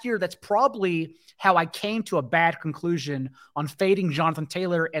last year, that's probably how I came to a bad conclusion on fading Jonathan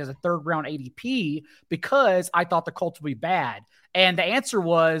Taylor as a 3rd round ADP, because I thought the Colts would be bad. And the answer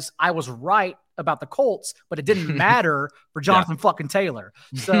was I was right about the Colts, but it didn't matter for Jonathan fucking Taylor.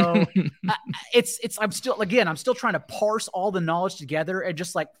 So I'm still trying to parse all the knowledge together and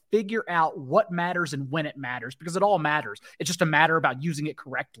just like figure out what matters and when it matters, because it all matters. It's just a matter about using it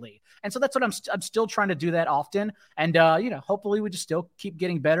correctly. And so that's what I'm still trying to do that often. And, hopefully we just still keep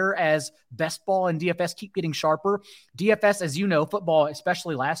getting better as best ball and DFS keep getting sharper. DFS, as you know, football,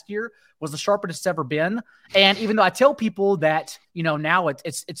 especially last year, was the sharpest it's ever been. And even though I tell people that, now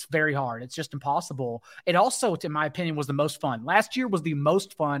it's very hard, it's just impossible, it also, in my opinion, was the most fun. Last year was the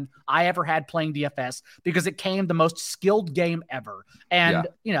most fun I ever had playing DFS, because it came the most skilled game ever. And,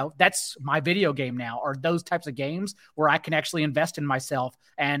 that's my video game now, are those types of games where I can actually invest in myself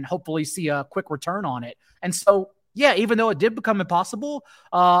and hopefully see a quick return on it. And so, yeah, even though it did become impossible,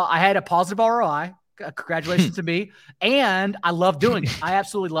 I had a positive ROI. Congratulations to me. And I love doing it. I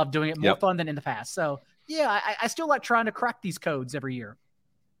absolutely love doing it. More fun than in the past. So yeah, I still like trying to crack these codes every year.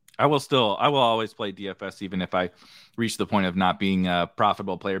 I will always play DFS, even if I reach the point of not being a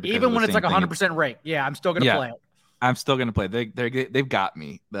profitable player. Even when it's like 100% rate. Yeah, I'm still going to play it. I'm still gonna play. They've got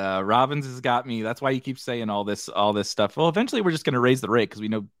me. The Robbins has got me. That's why you keep saying all this stuff. Well, eventually we're just gonna raise the rate because we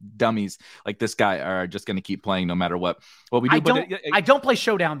know dummies like this guy are just gonna keep playing no matter what we do. I don't play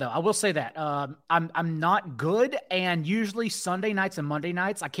Showdown though. I will say that I'm not good, and usually Sunday nights and Monday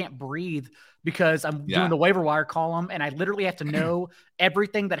nights I can't breathe because I'm doing the waiver wire column, and I literally have to know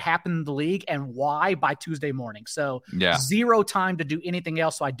everything that happened in the league and why by Tuesday morning. So zero time to do anything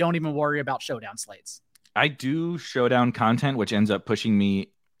else. So I don't even worry about Showdown slates. I do Showdown content, which ends up pushing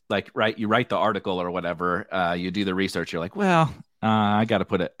me you write the article or whatever, you do the research. You're like, well, I got to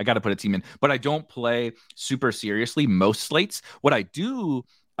put a team in, but I don't play super seriously most slates. What I do,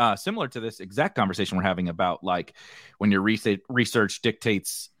 similar to this exact conversation we're having about like when your research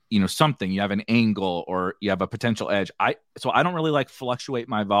dictates, something, you have an angle or you have a potential edge. So I don't really like fluctuate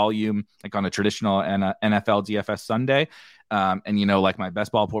my volume like on a traditional NFL DFS Sunday. And like my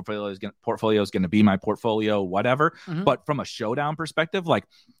best ball portfolio is going to be my portfolio, whatever. Mm-hmm. But from a Showdown perspective, like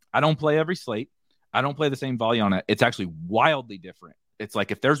I don't play every slate. I don't play the same volume on it. It's actually wildly different. It's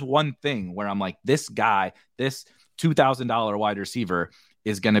like if there's one thing where I'm like, this guy, this $2,000 wide receiver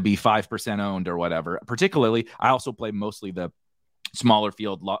is going to be 5% owned or whatever. Particularly, I also play mostly the smaller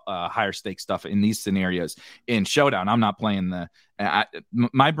field, higher stake stuff in these scenarios. In Showdown, I'm not playing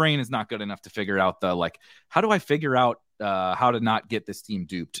my brain is not good enough to figure out how do I figure out how to not get this team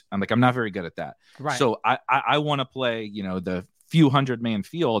duped? I'm not very good at that. Right. So I want to play, the few 100-man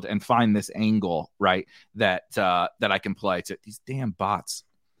field and find this angle, right? That I can play to these damn bots.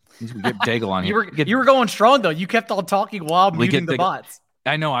 We get Daigle on here. You were going strong though. You kept on talking while muting the bots.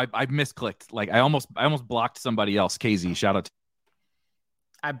 I know. I misclicked. I almost blocked somebody else. KZ, shout out to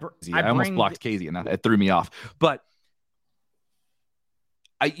I almost blocked Casey, and it threw me off. But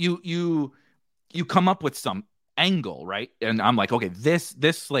you come up with some angle, right? And I'm like, okay, this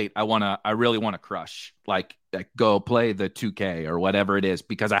slate, I really want to crush. Like go play the 2K or whatever it is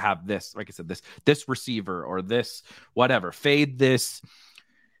because I have this, like I said, this receiver or this whatever. Fade this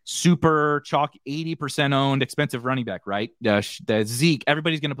super chalk 80% owned expensive running back, right? The Zeke,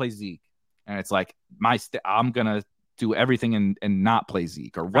 everybody's gonna play Zeke, and it's like I'm gonna do everything and not play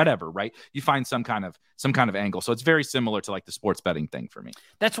Zeke or whatever, right? You find some kind of angle. So it's very similar to like the sports betting thing for me.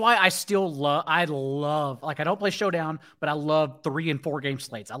 That's why I love, like I don't play Showdown, but I love 3 and 4 game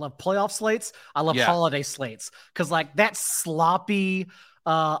slates. I love playoff slates. I love holiday slates. Cause like that sloppy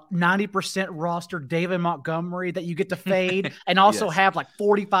 90% roster David Montgomery that you get to fade and also have like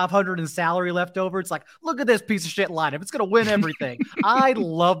 4,500 in salary left over. It's like, look at this piece of shit lineup. It's going to win everything. I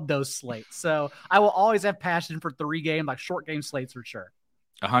love those slates. So I will always have passion for 3 game, like short game slates for sure.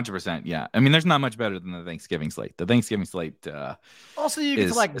 100%. Yeah. I mean, there's not much better than the Thanksgiving slate. The Thanksgiving slate, also you get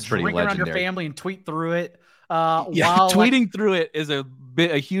to like drink around your family and tweet through it. Tweeting through it is a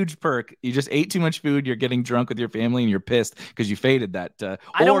huge perk. You just ate too much food. You're getting drunk with your family and you're pissed because you faded that.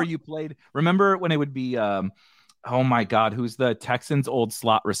 Or you played. Remember when it would be, oh my God, who's the Texans' old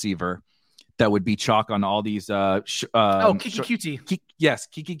slot receiver that would be chalk on all these? Kiki QT. Yes,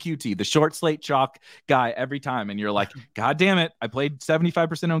 Kiki QT, the short slate chalk guy every time. And you're like, God damn it. I played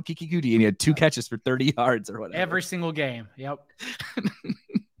 75% on Kiki QT and he had 2 catches for 30 yards or whatever. Every single game. Yep.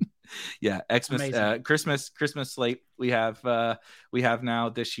 Yeah, Christmas slate we have now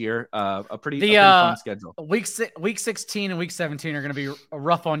this year. A pretty fun schedule. Week 16 and week 17 are going to be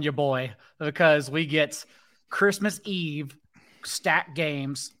rough on your boy because we get Christmas Eve stacked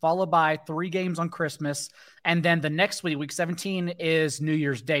games followed by 3 games on Christmas, and then the next week 17 is New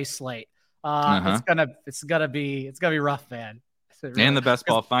Year's Day slate. It's gonna be rough, man. Really, and the best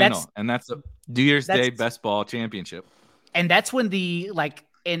ball final, and that's a New Year's Day best ball championship. And that's when the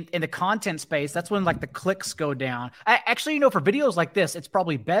in the content space, that's when like the clicks go down. Actually, for videos like this, it's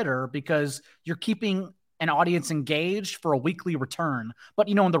probably better because you're keeping an audience engaged for a weekly return. But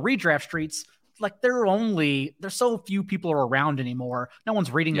in the redraft streets, like there's so few people are around anymore. No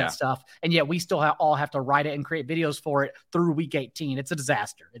one's reading that stuff. And yet we still all have to write it and create videos for it through week 18. It's a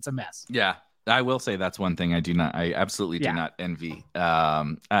disaster. It's a mess. Yeah. I will say that's one thing I absolutely do not envy.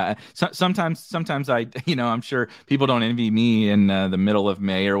 Sometimes I, I'm sure people don't envy me in the middle of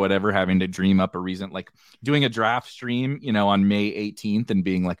May or whatever, having to dream up a reason, like doing a draft stream, on May 18th and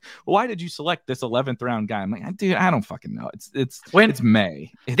being like, well, why did you select this 11th round guy? I'm like, dude, I don't fucking know. It's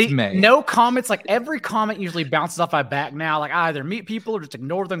May. It's May. No comments. Like every comment usually bounces off my back now. Like I either meet people or just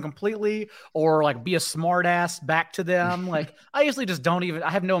ignore them completely or like be a smart ass back to them. Like I usually just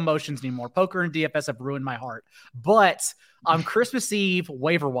I have no emotions anymore. poker and DFS have ruined my heart. But on Christmas Eve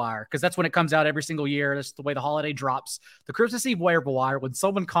waiver wire, because that's when it comes out every single year. That's the way the holiday drops. The Christmas Eve waiver wire, when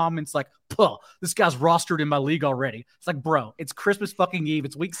someone comments like, "Puh, this guy's rostered in my league already." It's like, bro, it's Christmas fucking Eve.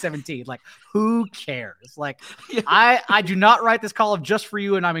 It's week 17. Like, who cares? Like, I do not write this column just for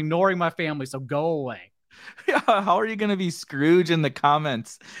you, and I'm ignoring my family, so go away. Yeah, how are you going to be Scrooge in the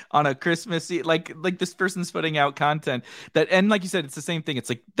comments on a Christmas Eve? Like this person's putting out content that, and like you said, it's the same thing. It's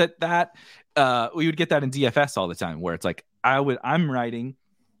like that we would get that in DFS all the time, where it's like I'm writing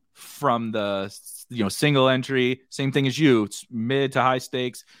from the single entry, same thing as you. It's mid to high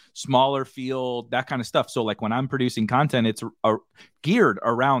stakes, smaller field, that kind of stuff. So like when I'm producing content, it's geared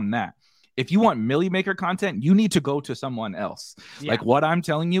around that. If you want Millie Maker content, you need to go to someone else. Yeah. Like what I'm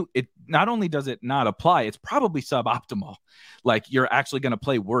telling you, it not only does it not apply, it's probably suboptimal. Like you're actually going to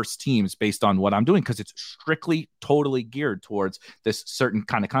play worse teams based on what I'm doing, because it's strictly totally geared towards this certain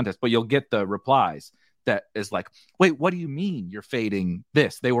kind of contest. But you'll get the replies that is like, wait, what do you mean you're fading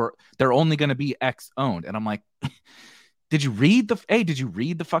this? They're only going to be X owned. And I'm like, did you read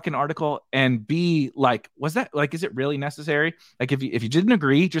the fucking article? And B, like, was that like, is it really necessary? Like if you didn't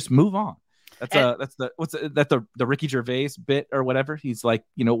agree, just move on. That's the Ricky Gervais bit or whatever. He's like,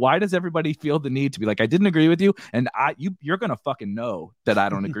 why does everybody feel the need to be like, I didn't agree with you, and you're gonna fucking know that I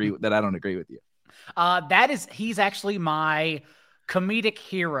don't agree that I don't agree with you. He's actually my comedic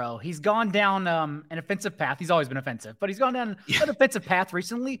hero. He's gone down an offensive path. He's always been offensive, but he's gone down an offensive path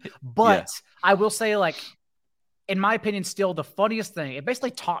recently. But I will say, like, in my opinion, still the funniest thing, it basically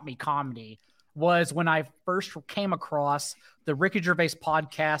taught me comedy, was when I first came across the Ricky Gervais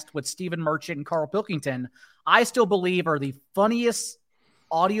podcast with Stephen Merchant and Carl Pilkington. I still believe are the funniest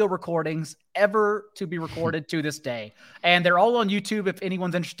audio recordings ever to be recorded to this day. And they're all on YouTube if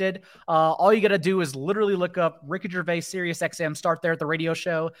anyone's interested. All you got to do is literally look up Ricky Gervais, Sirius XM, start there at the radio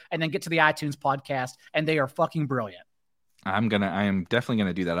show, and then get to the iTunes podcast, and they are fucking brilliant. I am definitely going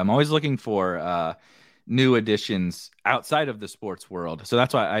to do that. I'm always looking for new additions outside of the sports world. So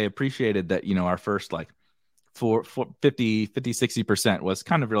that's why I appreciated that, our first like 50-60% was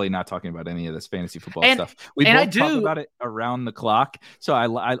kind of really not talking about any of this fantasy football stuff. We both talk about it around the clock. So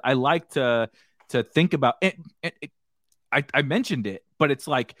I like to think about it. I mentioned it, but it's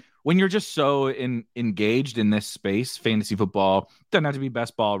like when you're just so engaged in this space, fantasy football, doesn't have to be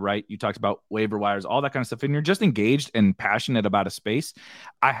best ball, right? You talked about waiver wires, all that kind of stuff, and you're just engaged and passionate about a space.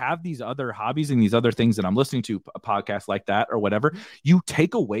 I have these other hobbies and these other things that I'm listening to, a podcast like that or whatever. You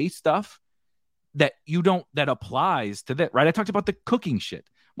take away stuff that applies to that, right? I talked about the cooking shit,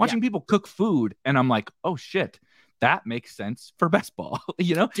 watching people cook food, and I'm like, oh shit, that makes sense for best ball,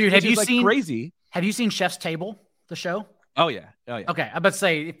 Dude, have you seen crazy? Have you seen Chef's Table, the show? Oh yeah. Okay, I'm about to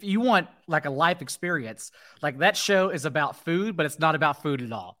say, if you want like a life experience, like that show is about food, but it's not about food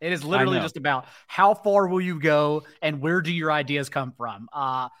at all. It is literally just about how far will you go and where do your ideas come from.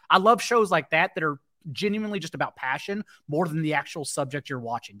 I love shows like that are genuinely just about passion more than the actual subject you're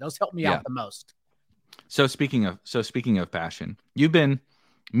watching. Those help me out the most. So speaking of passion, you've been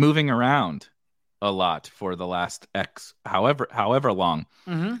moving around a lot for the last however long.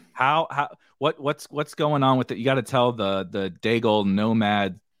 Mm-hmm. What's going on with it? You got to tell the Daigle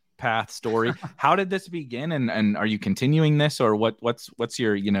nomad path story. How did this begin, and are you continuing this, or what's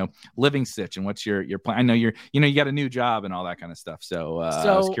your living stitch, and what's your plan? I know you got a new job and all that kind of stuff. So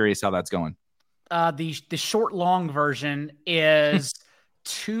I was curious how that's going. The short long version is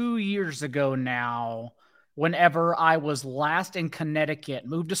 2 years ago now. Whenever I was last in Connecticut,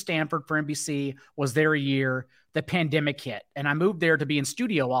 moved to Stanford for NBC, was there a year, the pandemic hit. And I moved there to be in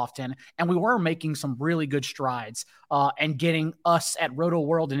studio often. And we were making some really good strides and getting us at Roto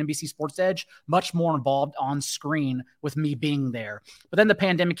World and NBC Sports Edge much more involved on screen with me being there. But then the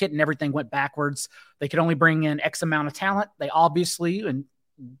pandemic hit and everything went backwards. They could only bring in X amount of talent. They obviously and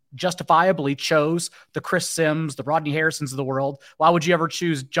justifiably chose the Chris Sims, the Rodney Harrisons of the world. Why would you ever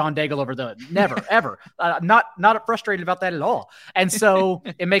choose John Daigle over never, ever? Not frustrated about that at all. And so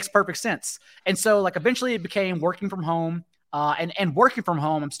it makes perfect sense. And so like eventually it became working from home and working from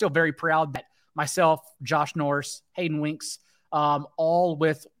home. I'm still very proud that myself, Josh Norris, Hayden Winks, all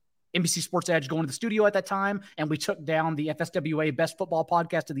with NBC Sports Edge going to the studio at that time. And we took down the FSWA Best Football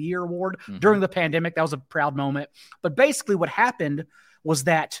Podcast of the Year award during the pandemic. That was a proud moment. But basically what happened was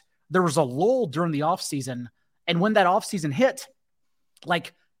that there was a lull during the offseason. And when that offseason hit,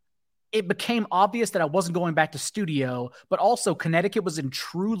 like it became obvious that I wasn't going back to studio, but also Connecticut was in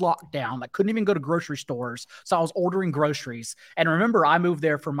true lockdown. I couldn't even go to grocery stores. So I was ordering groceries. And remember, I moved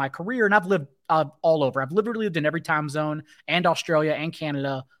there for my career and I've lived all over. I've literally lived in every time zone and Australia and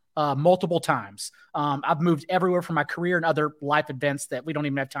Canada multiple times. I've moved everywhere for my career and other life events that we don't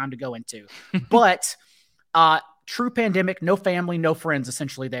even have time to go into. But true pandemic, no family, no friends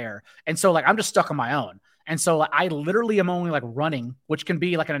essentially there. And so like I'm just stuck on my own. And so like, I literally am only like running, which can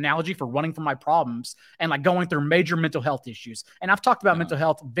be like an analogy for running from my problems and like going through major mental health issues. And I've talked about mental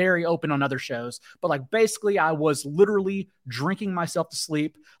health very open on other shows, but like basically I was literally drinking myself to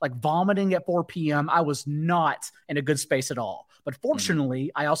sleep, like vomiting at 4 p.m. I was not in a good space at all. But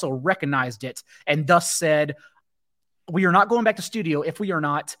fortunately, I also recognized it and thus said, we are not going back to studio. If we are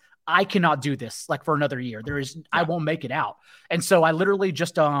not, I cannot do this like for another year. I won't make it out. And so I literally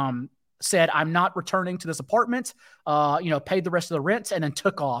just said, I'm not returning to this apartment, paid the rest of the rent and then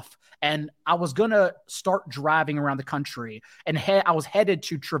took off. And I was going to start driving around the country and I was headed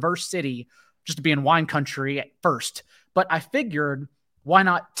to Traverse City just to be in wine country at first. But I figured, why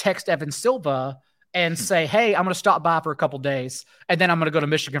not text Evan Silva and say, hey, I'm going to stop by for a couple days and then I'm going to go to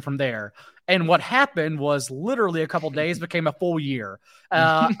Michigan from there. And what happened was literally a couple days became a full year.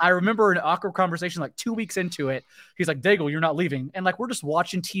 I remember an awkward conversation like 2 weeks into it. He's like, Daigle, you're not leaving. And like, we're just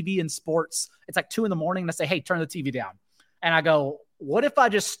watching TV and sports. It's like 2 a.m. and I say, hey, turn the TV down. And I go, what if I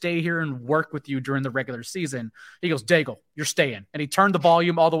just stay here and work with you during the regular season? He goes, Daigle, you're staying. And he turned the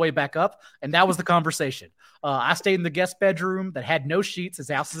volume all the way back up. And that was the conversation. I stayed in the guest bedroom that had no sheets. His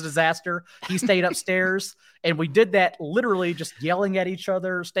house is a disaster. He stayed upstairs. And we did that literally just yelling at each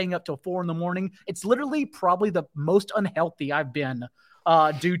other, staying up till 4 a.m. It's literally probably the most unhealthy I've been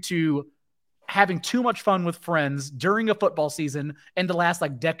due to having too much fun with friends during a football season in the last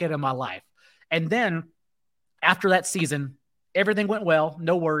like decade of my life. And then after that season, everything went well,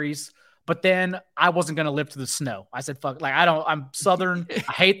 no worries. But then I wasn't going to live through the snow. I said, fuck, like I'm Southern.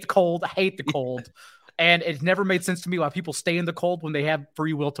 I hate the cold. And it never made sense to me why people stay in the cold when they have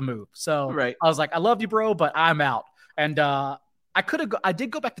free will to move. So I was like, I love you, bro, but I'm out. And I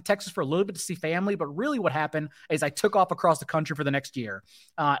did go back to Texas for a little bit to see family, but really what happened is I took off across the country for the next year.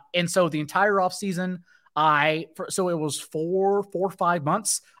 And so the entire off season, so it was 4 or 5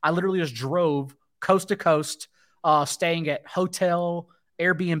 months. I literally just drove coast to coast, staying at hotel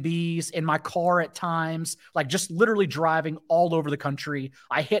Airbnbs, in my car at times, like just literally driving all over the country.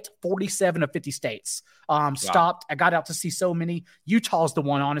 I hit 47 of 50 states. Stopped. I got out to see so many. Utah's the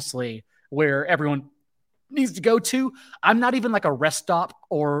one, honestly, where everyone needs to go to. I'm not even like a rest stop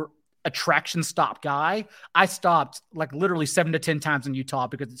or attraction stop guy. I stopped like literally 7 to 10 times in Utah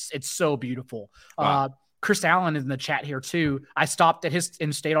because it's so beautiful. Wow. Chris Allen is in the chat here too. I stopped at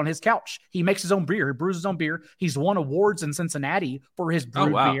and stayed on his couch. He makes his own beer. He brews his own beer. He's won awards in Cincinnati for his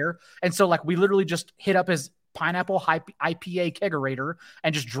brewed beer. And so like we literally just hit up his pineapple IPA kegerator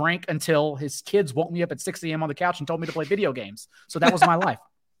and just drank until his kids woke me up at 6 a.m. on the couch and told me to play video games. So that was my life.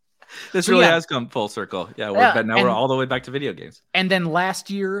 This really has come full circle. But now we're all the way back to video games. And then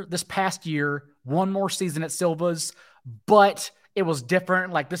this past year, one more season at Silva's, but it was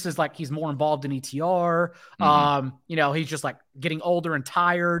different. Like this is like, he's more involved in ETR. He's just like getting older and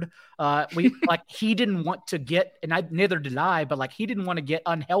tired. He didn't want to get, and neither did I, but like, he didn't want to get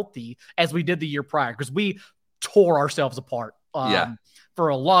unhealthy as we did the year prior. Cause we tore ourselves apart for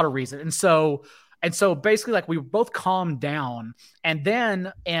a lot of reasons. And so basically like we both calmed down. And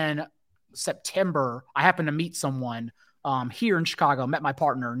then in September, I happened to meet someone here in Chicago, met my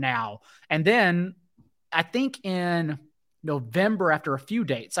partner now. And then I think in November, after a few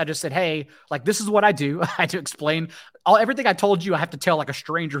dates, I just said, hey, like, this is what I do. I had to explain everything I told you. I have to tell like a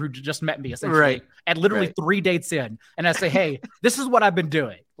stranger who just met me essentially at literally 3 dates in. And I say, hey, this is what I've been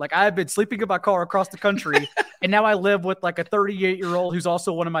doing. Like I've been sleeping in my car across the country. And now I live with like a 38-year-old who's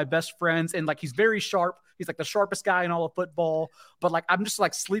also one of my best friends. And like, he's very sharp. He's like the sharpest guy in all of football. But like, I'm just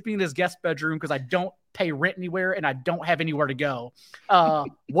like sleeping in his guest bedroom because I don't pay rent anywhere and I don't have anywhere to go.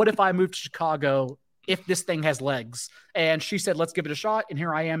 What if I moved to Chicago if this thing has legs? And she said, let's give it a shot. And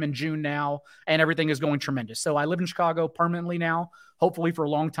here I am in June now, and everything is going tremendous. So I live in Chicago permanently now, hopefully for a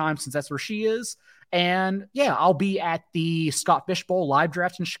long time, since that's where she is. And yeah, I'll be at the Scott Fish Bowl live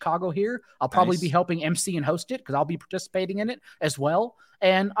draft in Chicago here. I'll probably be helping MC and host it because I'll be participating in it as well.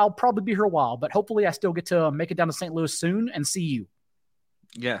 And I'll probably be here a while, but hopefully I still get to make it down to St. Louis soon and see you.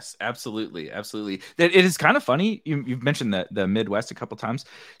 Yes, absolutely. Absolutely. It is kind of funny. You've mentioned the Midwest a couple times.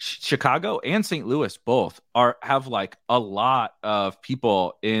 Chicago and St. Louis both have like a lot of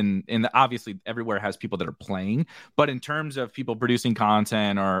people in obviously everywhere has people that are playing, but in terms of people producing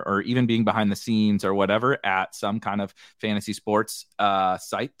content or even being behind the scenes or whatever at some kind of fantasy sports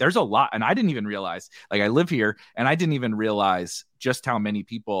site, there's a lot. And I didn't even realize, like I live here and I didn't even realize just how many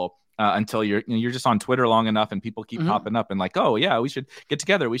people until you're just on Twitter long enough and people keep popping up and like, oh yeah, we should get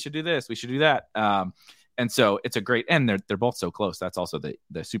together. We should do this. We should do that. And so it's a great, and they're both so close. That's also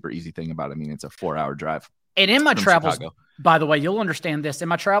the super easy thing about it. I mean, it's a 4-hour drive. And in my travels, Chicago. by the way, you'll understand this. In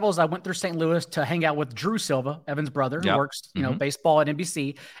my travels, I went through St. Louis to hang out with Drew Silva, Evan's brother, who works, baseball at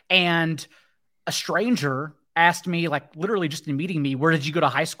NBC. And a stranger asked me, like literally just in meeting me, where did you go to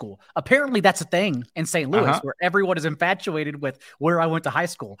high school? Apparently that's a thing in St. Louis where everyone is infatuated with where I went to high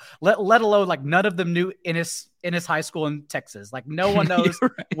school, let alone like none of them knew Ennis high school in Texas. Like no one knows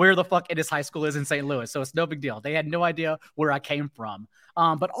where the fuck Ennis high school is in St. Louis. So it's no big deal. They had no idea where I came from.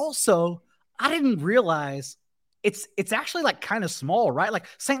 But also I didn't realize it's actually like kind of small, right? Like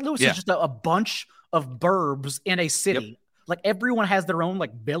St. Louis is just a bunch of burbs in a city. Yep. Like everyone has their own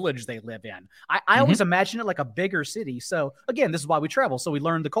like village they live in. I always imagine it like a bigger city. So again, this is why we travel. So we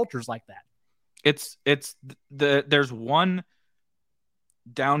learn the cultures like that. There's one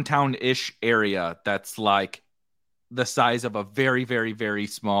downtown-ish area that's like the size of a very, very, very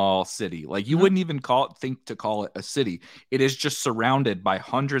small city. Like you wouldn't even think to call it a city. It is just surrounded by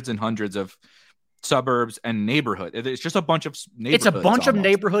hundreds and hundreds of suburbs and neighborhood. It's just a bunch of neighborhoods. It's a bunch of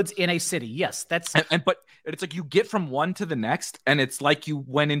neighborhoods in a city. Yes, that's but it's like you get from one to the next, and it's like you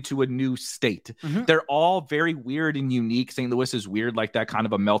went into a new state. They're all very weird and unique. St. Louis is weird like that, kind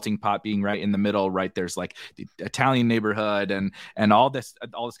of a melting pot, being right in the middle. Right there's like the Italian neighborhood and all this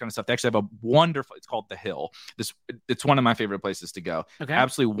kind of stuff. They actually have a wonderful. It's called The Hill. It's one of my favorite places to go. Okay,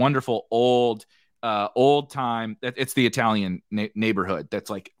 absolutely wonderful old time. It's the Italian neighborhood that's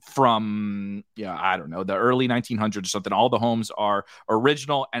like from I don't know, the early 1900s or something. All the homes are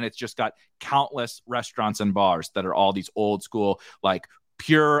original, and it's just got countless restaurants and bars that are all these old school, like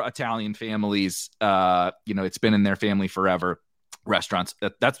pure Italian families. It's been in their family forever. Restaurants.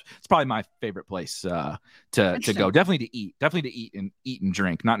 It's probably my favorite place to go. Definitely to eat and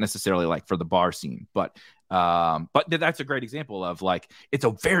drink. Not necessarily like for the bar scene, but that's a great example of like it's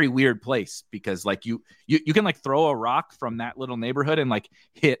a very weird place because like you can like throw a rock from that little neighborhood and like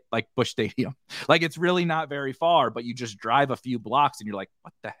hit like Busch Stadium. Like it's really not very far, but you just drive a few blocks and you're like,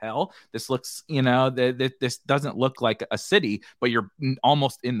 what the hell? This looks, this doesn't look like a city, but you're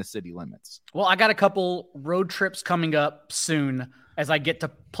almost in the city limits. Well, I got a couple road trips coming up soon as I get to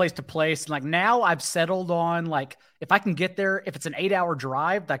place. And like now I've settled on like, if I can get there, if it's an 8-hour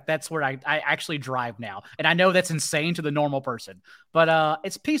drive, like that's where I actually drive now. And I know that's insane to the normal person, but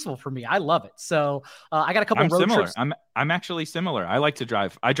it's peaceful for me. I love it. So I got a couple road trips. I'm actually similar. I like to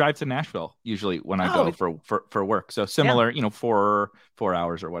drive. I drive to Nashville usually when I go for work. So similar, 4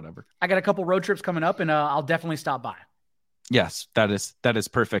 hours or whatever. I got a couple road trips coming up and I'll definitely stop by. Yes, that is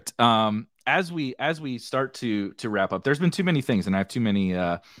perfect. As we start to wrap up, there's been too many things, and I have too many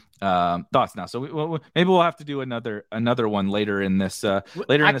thoughts now. So maybe we'll have to do another one later in this. I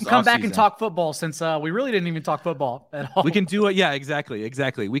can come back and talk football since we really didn't even talk football at all. We can do it. Yeah,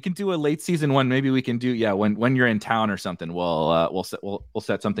 exactly. We can do a late season one. Maybe we can do when you're in town or something. We'll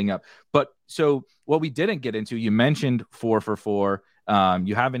set something up. But so what we didn't get into, you mentioned 4 for 4.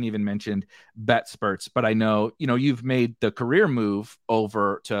 You haven't even mentioned bet spurts, but I know, you've made the career move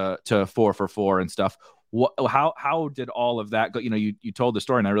over to 4 for 4 and stuff. How did all of that go? You told the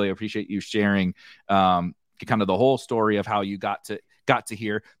story, and I really appreciate you sharing kind of the whole story of how you got to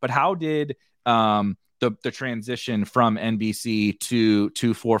here. But how did the transition from NBC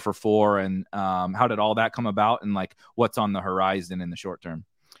to 4 for 4 and how did all that come about, and like what's on the horizon in the short term?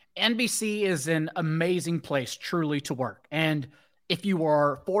 NBC is an amazing place truly to work. And if you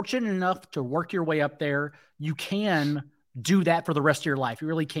are fortunate enough to work your way up there, you can do that for the rest of your life. You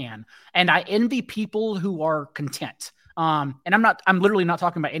really can. And I envy people who are content. And I'm literally not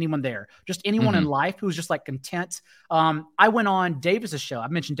talking about anyone there, just anyone in life who's just like content. I went on Davis's show. I've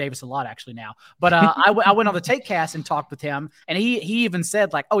mentioned Davis a lot actually now, but I went on the Take Cast and talked with him, and he even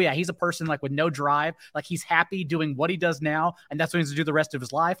said like, oh yeah, he's a person like with no drive, like he's happy doing what he does now, and that's what he needs to do the rest of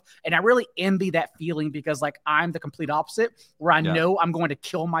his life. And I really envy that feeling because like I'm the complete opposite, where I know I'm going to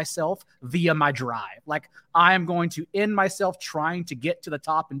kill myself via my drive. Like I am going to end myself trying to get to the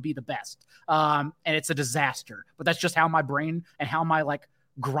top and be the best. And it's a disaster, but that's just how my brain and how my like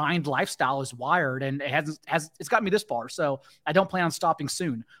grind lifestyle is wired. And it's got me this far. So I don't plan on stopping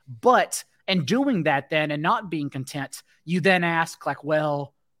soon, but in doing that then, and not being content, you then ask like,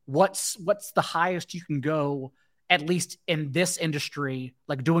 well, what's the highest you can go, at least in this industry,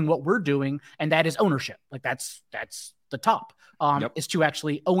 like doing what we're doing. And that is ownership. Like that's the top, is to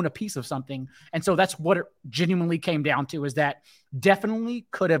actually own a piece of something. And so that's what it genuinely came down to, is that definitely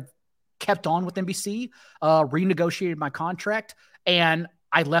could have kept on with NBC, renegotiated my contract, and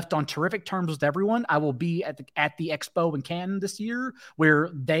I left on terrific terms with everyone. I will be at the Expo in Canton this year, where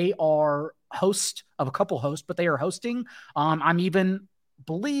they are host of a couple hosts, but they are hosting. I'm even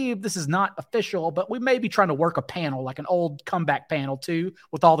believe this is not official, but we may be trying to work a panel, like an old comeback panel too,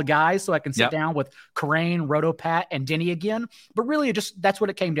 with all the guys, so I can sit down with Karain, Rotopat, and Denny again. But really, that's what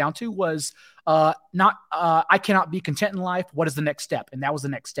it came down to was I cannot be content in life. What is the next step? And that was the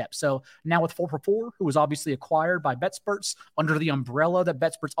next step. So now with 4for4, who was obviously acquired by BetSperts under the umbrella that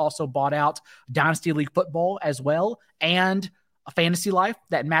BetSperts also bought out Dynasty League Football as well, and a Fantasy Life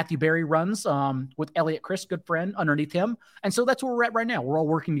that Matthew Berry runs with Elliot Chris, good friend, underneath him. And so that's where we're at right now. We're all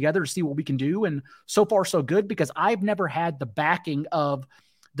working together to see what we can do. And so far, so good, because I've never had the backing of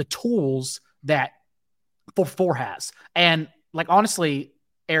the tools that 4for4 has. And like, honestly,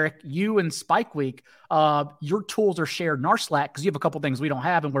 Eric, you and Spike Week, your tools are shared in our Slack because you have a couple things we don't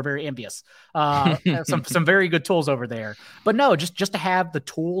have, and we're very envious. Some very good tools over there. But no, just to have the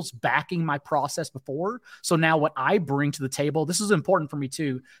tools backing my process before. So now what I bring to the table, this is important for me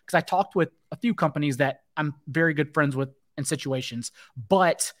too, because I talked with a few companies that I'm very good friends with in situations.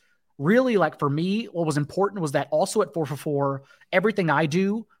 But really, like for me, what was important was that also at 4for4, everything I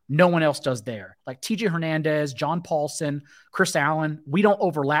do, no one else does there. Like TJ Hernandez, John Paulson, Chris Allen, we don't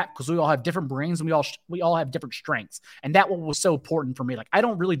overlap because we all have different brains and we all have different strengths. And that was so important for me. Like, I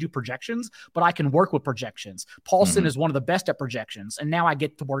don't really do projections, but I can work with projections. Paulson is one of the best at projections, and now I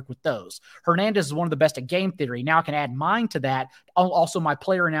get to work with those. Hernandez is one of the best at game theory. Now I can add mine to that, also my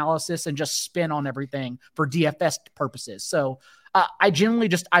player analysis, and just spin on everything for DFS purposes. So I genuinely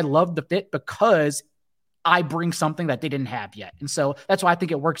I love the fit because I bring something that they didn't have yet. And so that's why I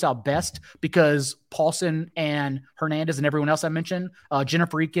think it works out best, because Paulson and Hernandez and everyone else I mentioned,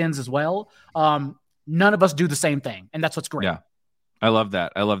 Jennifer Eakins as well, none of us do the same thing. And that's what's great. Yeah, I love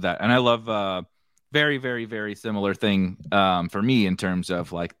that. And I love very, very, very similar thing for me in terms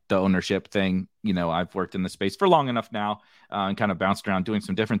of like the ownership thing. You know, I've worked in the space for long enough now and kind of bounced around doing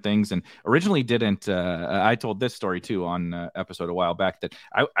some different things, and originally didn't. I told this story too on episode a while back that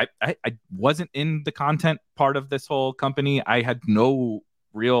I wasn't in the content part of this whole company. I had no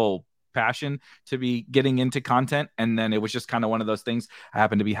real passion to be getting into content, and then it was just kind of one of those things. I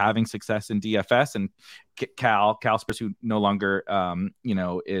happened to be having success in DFS, and Cal Spurs, who no longer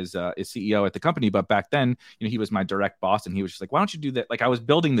is CEO at the company, but back then, he was my direct boss, and he was just like, why don't you do that? Like, I was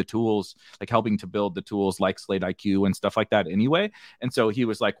building the tools, like helping to build the tools like Slate IQ and stuff like that anyway. And so he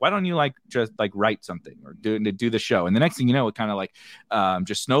was like, why don't you just write something or do the show? And the next thing you know, it kind of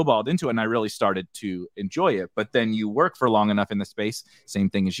just snowballed into it, and I really started to enjoy it. But then you work for long enough in the space, same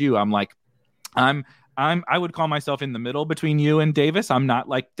thing as you. I would call myself in the middle between you and Davis. I'm not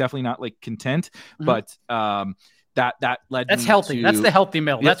definitely not content, but that led that's me healthy. to, that's the healthy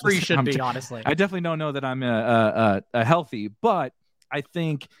middle. That's where you should I'm be, honestly. I definitely don't know that I'm a healthy, but I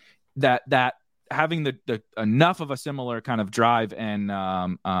think that having the enough of a similar kind of drive and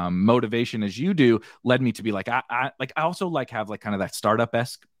motivation as you do led me to be I also have kind of that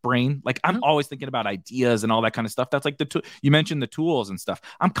startup-esque brain. Like, I'm always thinking about ideas and all that kind of stuff. That's like you mentioned the tools and stuff.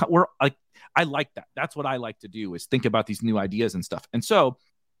 I like that. That's what I like to do, is think about these new ideas and stuff. And so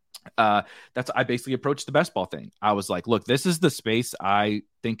I basically approached the best ball thing. I was like, look, this is the space I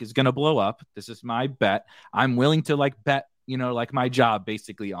think is going to blow up. This is my bet. I'm willing to bet, my job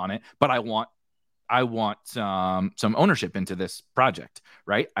basically on it, but I want some ownership into this project,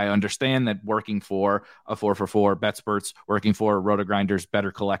 right? I understand that working for a 4for4, BetSperts, working for RotoGrinders,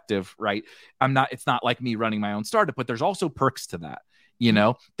 Better Collective, right? It's not like me running my own startup, but there's also perks to that.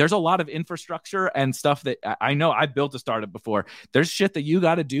 There's a lot of infrastructure and stuff that I know. I built a startup before. There's shit that you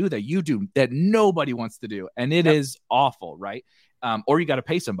got to do that you do that nobody wants to do. And it is awful, right? Or you got to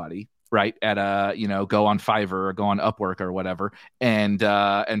pay somebody, right? At go on Fiverr or go on Upwork or whatever, and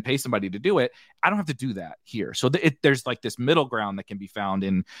pay somebody to do it. I don't have to do that here. So there's this middle ground that can be found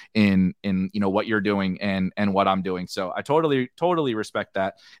in what you're doing and what I'm doing. So I totally respect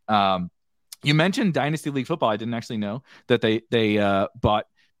that. You mentioned Dynasty League Football. I didn't actually know that they bought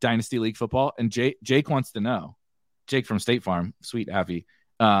Dynasty League Football. And Jake wants to know. Jake from State Farm, sweet Avi.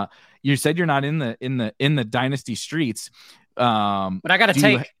 You said you're not in the Dynasty streets. But I got a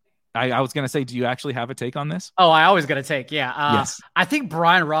take. I was going to say, do you actually have a take on this? Oh, I always got a take. Yeah. Yes. I think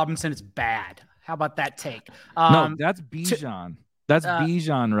Brian Robinson is bad. How about that take? No, that's Bijan. That's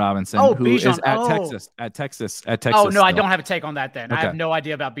Bijan Robinson, who Bijan. is at Texas. Oh, no, still. I don't have a take on that then. Okay. I have no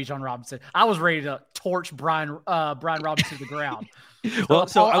idea about Bijan Robinson. I was ready to torch Brian Robinson to the ground.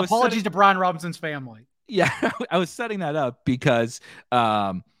 So apologies to Brian Robinson's family. Yeah, I was setting that up because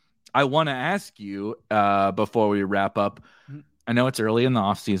I want to ask you before we wrap up. I know it's early in the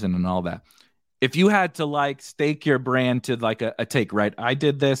off season and all that. If you had to stake your brand to a take, right? I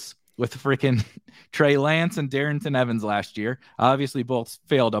did this. with freaking Trey Lance and Darrington Evans last year. Obviously, both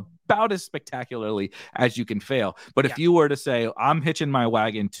failed about as spectacularly as you can fail. But if you were to say, I'm hitching my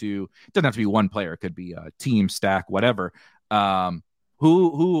wagon to, it doesn't have to be one player, it could be a team, stack, whatever.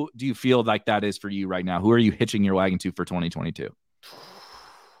 Who do you feel like that is for you right now? Who are you hitching your wagon to for 2022?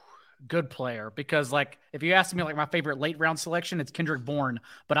 Good player, because like if you ask me like my favorite late round selection, it's Kendrick Bourne,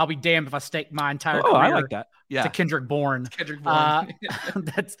 but I'll be damned if I stake my entire career I like that. to Kendrick Bourne. Kendrick Bourne.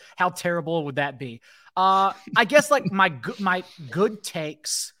 That's how terrible would that be? I guess like my good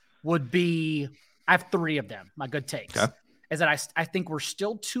takes would be, I have 3 of them. My good takes is that I think we're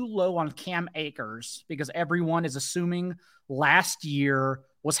still too low on Cam Akers because everyone is assuming last year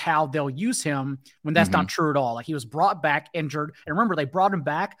was how they'll use him when that's not true at all. Like he was brought back injured. And remember, they brought him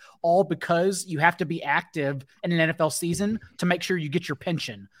back all because you have to be active in an NFL season to make sure you get your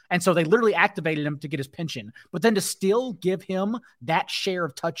pension. And so they literally activated him to get his pension, but then to still give him that share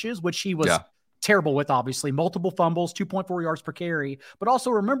of touches, which he was terrible with, obviously multiple fumbles, 2.4 yards per carry. But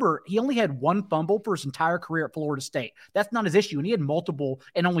also remember, he only had 1 fumble for his entire career at Florida State. That's not his issue. And he had multiple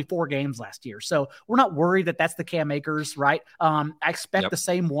in only 4 games last year. So we're not worried that that's the Cam Akers, right? I expect the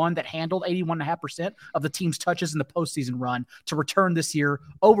same one that handled 81.5% of the team's touches in the postseason run to return this year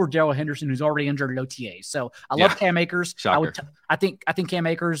over Darrell Henderson, who's already injured at OTA. So I love Cam Akers. I think Cam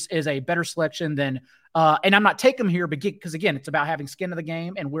Akers is a better selection than and I'm not taking him here because, again, it's about having skin in the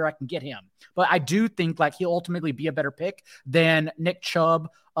game and where I can get him. But I do think like he'll ultimately be a better pick than Nick Chubb,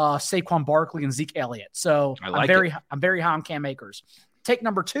 Saquon Barkley, and Zeke Elliott. So I'm very high on Cam Akers. Take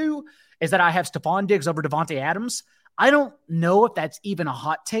number 2 is that I have Stephon Diggs over Devontae Adams. I don't know if that's even a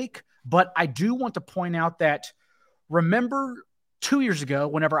hot take, but I do want to point out that remember 2 years ago,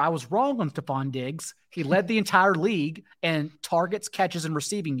 whenever I was wrong on Stephon Diggs, he led the entire league in targets, catches, and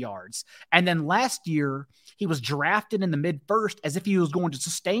receiving yards. And then last year, he was drafted in the mid-first as if he was going to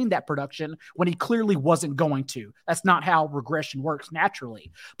sustain that production when he clearly wasn't going to. That's not how regression works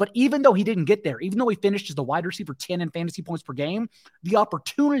naturally. But even though he didn't get there, even though he finished as the wide receiver 10 in fantasy points per game, the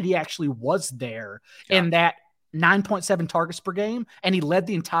opportunity actually was there in that 9.7 targets per game, and he led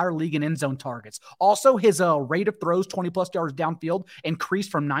the entire league in end zone targets. Also, his rate of throws 20-plus yards downfield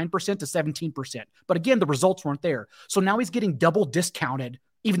increased from 9% to 17%. But again, the results weren't there. So now he's getting double discounted,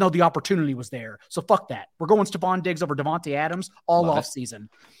 even though the opportunity was there. So fuck that. We're going Stephon Diggs over Devontae Adams all off season.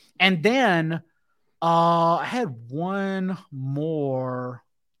 And then I had one more.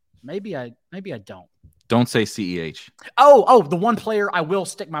 Maybe I don't. Don't say CEH. Oh, the one player I will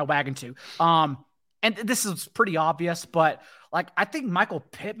stick my wagon to. And this is pretty obvious, but like I think Michael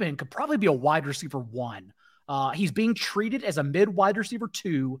Pittman could probably be a wide receiver 1. He's being treated as a mid wide receiver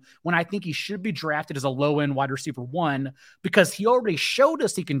 2 when I think he should be drafted as a low end wide receiver 1 because he already showed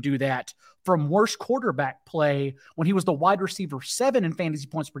us he can do that from worst quarterback play when he was the wide receiver 7 in fantasy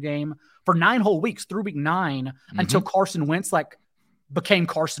points per game for 9 whole weeks through week 9 until Carson Wentz became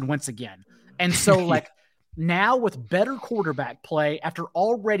Carson Wentz again. And so now with better quarterback play, after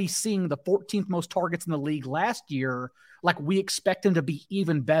already seeing the 14th most targets in the league last year, we expect him to be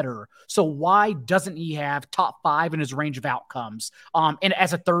even better. So why doesn't he have top 5 in his range of outcomes and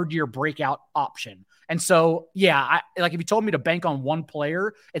as a 3rd-year breakout option? And so, if you told me to bank on one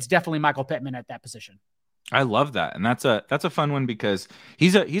player, it's definitely Michael Pittman at that position. I love that. And that's a fun one because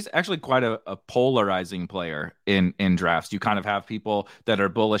he's actually quite a polarizing player in drafts. You kind of have people that are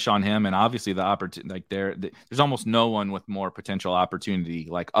bullish on him, and obviously the opportunity, there's almost no one with more potential opportunity,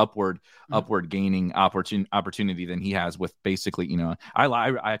 upward gaining opportunity than he has with basically,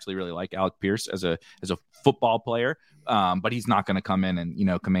 I actually really like Alec Pierce as a football player. But he's not going to come in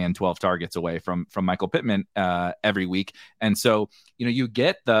and, command 12 targets away from Michael Pittman every week. And so, you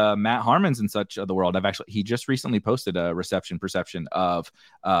get the Matt Harmons and such of the world. He just recently posted a reception perception of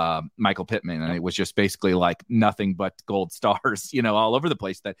Michael Pittman, and it was just basically nothing but gold stars, all over the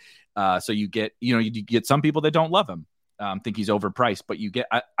place. So you get some people that don't love him. Think he's overpriced, but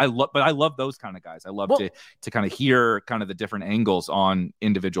I love those kind of guys. I love to kind of hear kind of the different angles on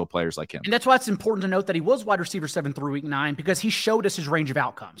individual players like him. And that's why it's important to note that he was wide receiver 7 through week 9 because he showed us his range of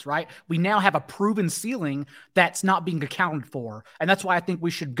outcomes, right? We now have a proven ceiling that's not being accounted for. And that's why I think we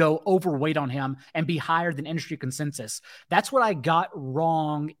should go overweight on him and be higher than industry consensus. That's what I got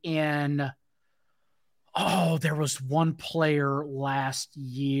wrong in... Oh, there was one player last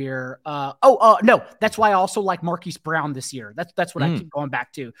year. No, that's why I also like Marquise Brown this year. That's what I keep going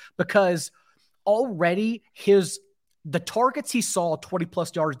back to because already the targets he saw 20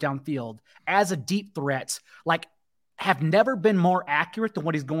 plus yards downfield as a deep threat, have never been more accurate than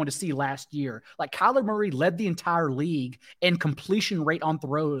what he's going to see last year. Like Kyler Murray led the entire league in completion rate on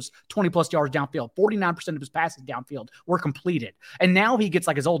throws, 20 plus yards downfield. 49% of his passes downfield were completed. And now he gets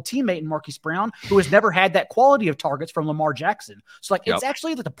like his old teammate in Marquise Brown, who has never had that quality of targets from Lamar Jackson. So like, it's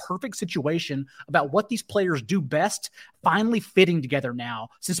actually like the perfect situation about what these players do best finally fitting together now,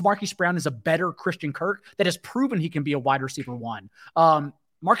 since Marquise Brown is a better Christian Kirk that has proven he can be a wide receiver 1.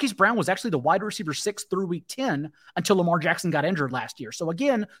 Marquise Brown was actually the wide receiver 6 through week 10 until Lamar Jackson got injured last year. So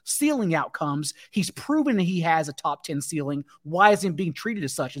again, ceiling outcomes. He's proven that he has a top 10 ceiling. Why isn't he being treated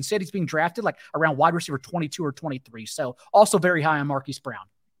as such? Instead, he's being drafted like around wide receiver 22 or 23. So also very high on Marquise Brown.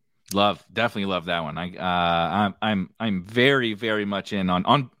 Definitely love that one. I'm very, very much in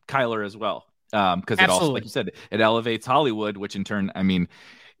on Kyler as well. Because it also, like you said, it elevates Hollywood, which in turn, I mean,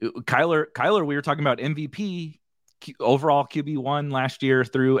 Kyler, we were talking about MVP, overall QB1 last year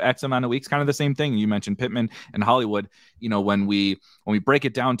through X amount of weeks, kind of the same thing. You mentioned Pittman and Hollywood. You know, when we break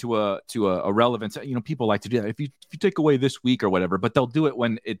it down to a relevance, you know, people like to do that. If you take away this week or whatever, but they'll do it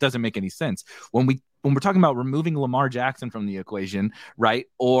when it doesn't make any sense. When we're talking about removing Lamar Jackson from the equation, right?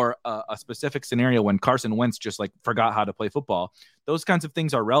 Or a specific scenario when Carson Wentz just like forgot how to play football, those kinds of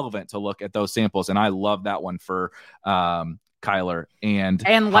things are relevant to look at those samples. And I love that one for Kyler and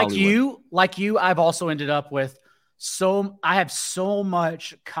Hollywood. like you, I've also ended up with I have so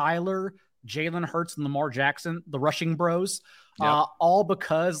much Kyler, Jalen Hurts, and Lamar Jackson, the rushing bros, all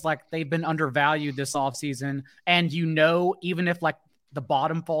because like they've been undervalued this offseason. And you know, even if like the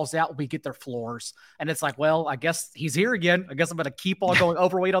bottom falls out, we get their floors. And it's like, well, I guess he's here again. I guess I'm going to keep on going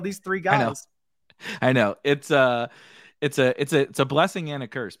overweight on these 3 guys. I know. It's a blessing and a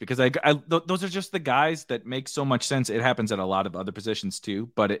curse, because those are just the guys that make so much sense. It happens at a lot of other positions too,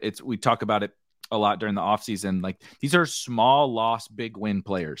 but we talk about it a lot during the offseason. Like, these are small loss, big win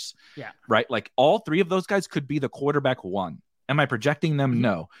players. Yeah. Right. Like, all 3 of those guys could be the quarterback 1. Am I projecting them?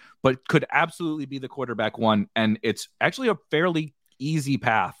 No, but could absolutely be the quarterback 1. And it's actually a fairly easy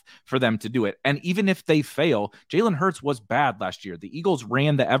path for them to do it. And even if they fail, Jalen Hurts was bad last year. The Eagles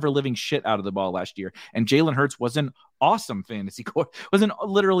ran the ever living shit out of the ball last year. And Jalen Hurts was an awesome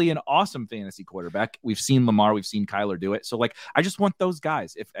literally an awesome fantasy quarterback. We've seen Lamar, we've seen Kyler do it. So like, I just want those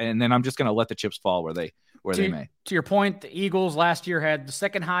guys. And then I'm just going to let the chips fall where they may. To your point, the Eagles last year had the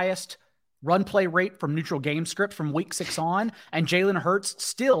 2nd highest run play rate from neutral game script from week 6 on. And Jalen Hurts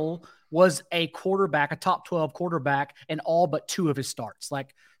still was a top 12 quarterback in all but 2 of his starts.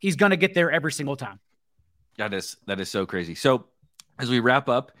 Like, he's going to get there every single time. That is so crazy. So as we wrap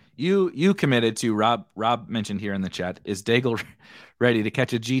up, you committed to Rob mentioned here in the chat, is Daigle ready to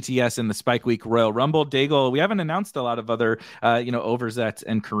catch a GTS in the Spike Week Royal Rumble? Daigle, we haven't announced a lot of other, Overzet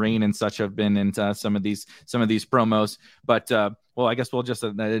and Kareem and such have been into some of these promos, but well, I guess we'll just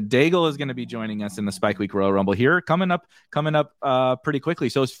Daigle is going to be joining us in the Spike Week Royal Rumble here coming up pretty quickly.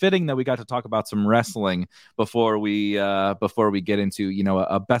 So it's fitting that we got to talk about some wrestling before we get into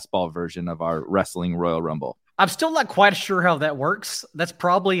a best ball version of our wrestling Royal Rumble. I'm still not quite sure how that works. That's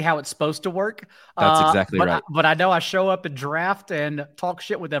probably how it's supposed to work. That's exactly right. But I know I show up and draft and talk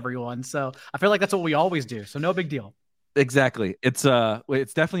shit with everyone. So I feel like that's what we always do. So no big deal. Exactly. It's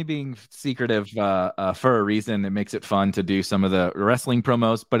definitely being secretive for a reason. It makes it fun to do some of the wrestling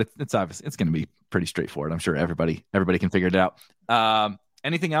promos, but it's obvious it's going to be pretty straightforward. I'm sure everybody can figure it out.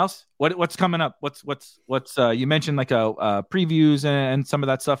 Anything else? What's coming up? What's you mentioned like previews and some of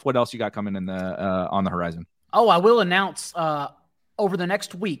that stuff. What else you got coming in on the horizon? Oh, I will announce over the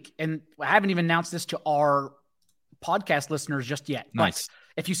next week, and I haven't even announced this to our podcast listeners just yet. Nice.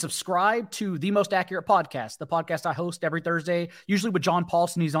 But if you subscribe to The Most Accurate Podcast, the podcast I host every Thursday, usually with John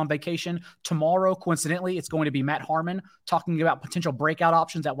Paulson, he's on vacation. Tomorrow, coincidentally, it's going to be Matt Harmon talking about potential breakout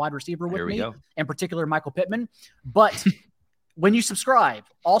options at wide receiver with me, in particular Michael Pittman. But when you subscribe,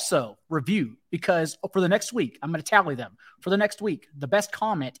 also review, because for the next week, I'm going to tally them. For the next week, the best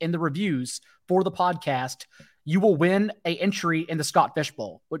comment in the reviews for the podcast, you will win an entry in the Scott Fish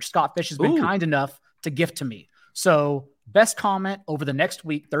Bowl, which Scott Fish has been kind enough to gift to me. So best comment over the next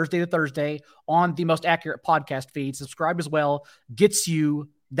week, Thursday to Thursday, on the Most Accurate Podcast feed, subscribe as well, gets you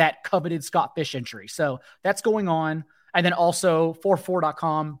that coveted Scott Fish entry. So that's going on. And then also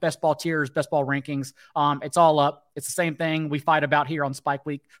 44.com, best ball tiers, best ball rankings. It's all up. It's the same thing we fight about here on Spike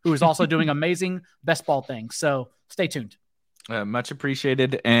Week, who is also doing amazing best ball things. So stay tuned. Much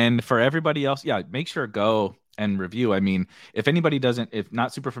appreciated. And for everybody else, make sure go and review. I mean, if anybody if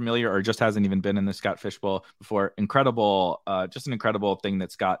not super familiar or just hasn't even been in the Scott Fish Bowl before, just an incredible thing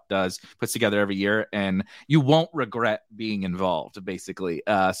that Scott puts together every year, and you won't regret being involved, basically.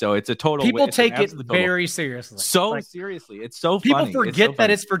 So it's a total. People take it very seriously. Seriously. It's so people funny. Forget that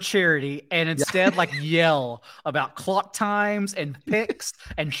it's for charity and instead yell about clock times and picks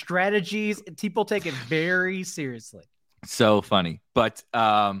and strategies. People take it very seriously. So funny. But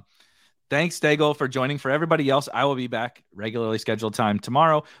thanks, Daigle, for joining. For everybody else, I will be back regularly scheduled time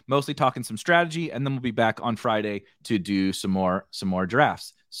tomorrow, mostly talking some strategy, and then we'll be back on Friday to do some more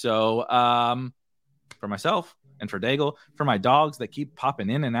drafts. So for myself and for Daigle, for my dogs that keep popping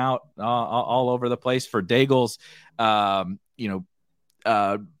in and out all over the place, for Daigle's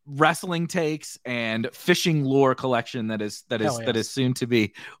wrestling takes and fishing lure collection that is soon to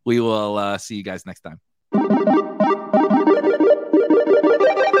be, we will see you guys next time.